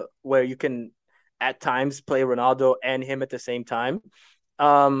to where you can at times play Ronaldo and him at the same time.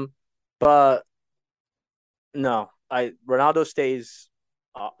 Um, but no, I Ronaldo stays.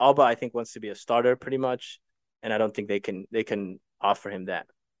 Alba, I think, wants to be a starter pretty much, and I don't think they can offer him that.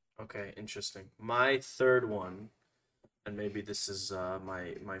 Okay, interesting. My third one, and maybe this is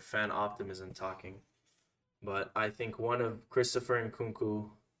my fan optimism talking, but I think one of Christopher Nkunku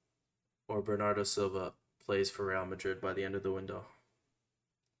or Bernardo Silva plays for Real Madrid by the end of the window.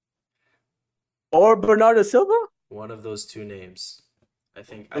 Or Bernardo Silva, One of those two names.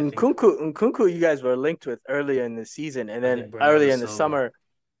 Nkunku, you guys were linked with earlier in the season, and I then think Bernardo earlier in the Silva. summer,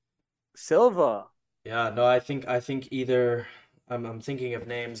 Silva. Yeah, no, I think either I'm thinking of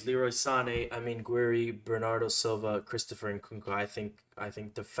names Leroy Sané, I mean Guiri, Bernardo Silva, Christopher Nkunku. I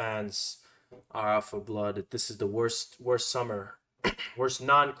think the fans are out for blood. This is the worst summer, worst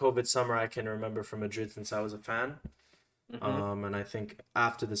non-COVID summer I can remember from Madrid since I was a fan. Mm-hmm. And I think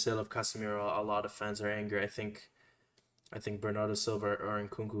after the sale of Casemiro, a lot of fans are angry. I think Bernardo Silva or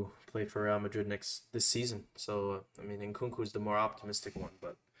Nkunku play for Real Madrid this season. So I mean Nkunku is the more optimistic one,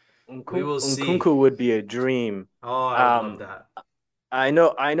 but we will see. Nkunku would be a dream. Oh, I would love Um, that. I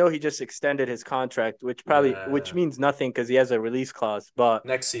know he just extended his contract, which Yeah. means nothing because he has a release clause. But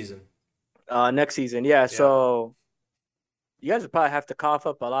Next season. next season, yeah. Yeah. So you guys would probably have to cough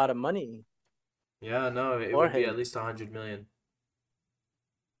up a lot of money Yeah, no, it for would be at him. least 100 million.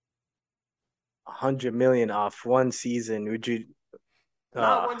 100 million off one season. Would you?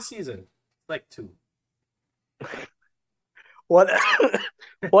 Not Uh, one season, like two. one,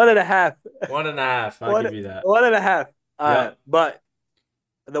 one and a half. One and a half. I'll One, give you that. one and a half. Yep. But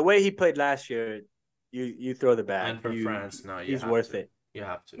the way he played last year, you throw the bag. And for France, no, you He's have worth to. it. You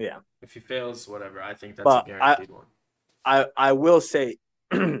have to. Yeah. If he fails, whatever. I think that's a But guaranteed one. I will say,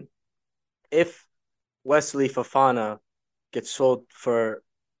 if Wesley Fafana gets sold for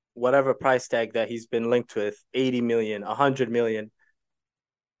whatever price tag that he's been linked with, 80 million, 100 million,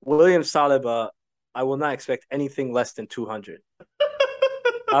 William Saliba, I will not expect anything less than 200.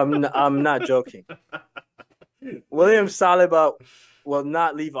 I'm not joking. William Saliba will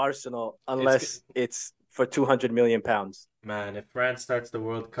not leave Arsenal It's unless it's for 200 million pounds. Man, if France starts the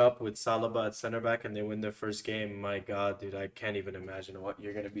World Cup with Saliba at center back and they win their first game, my God, dude, I can't even imagine what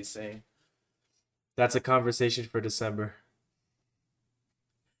you're gonna be saying. That's a conversation for December.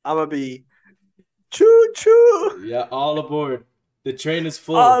 I'm gonna be choo choo Yeah, all aboard. The train is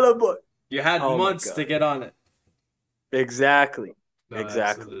all full. aboard. You had Oh my months to god. get on it. Exactly. No,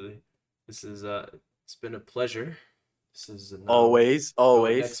 Exactly. absolutely. This is it's been a pleasure. This is now Always, going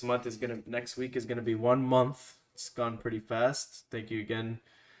always. next week is gonna be 1 month. It's gone pretty fast. Thank you again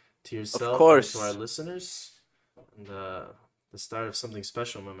to Of yourself and to our course. listeners. And the start of something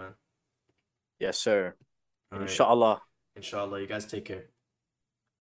special, my man. Yes, sir. All right. Inshallah. Inshallah. You guys take care.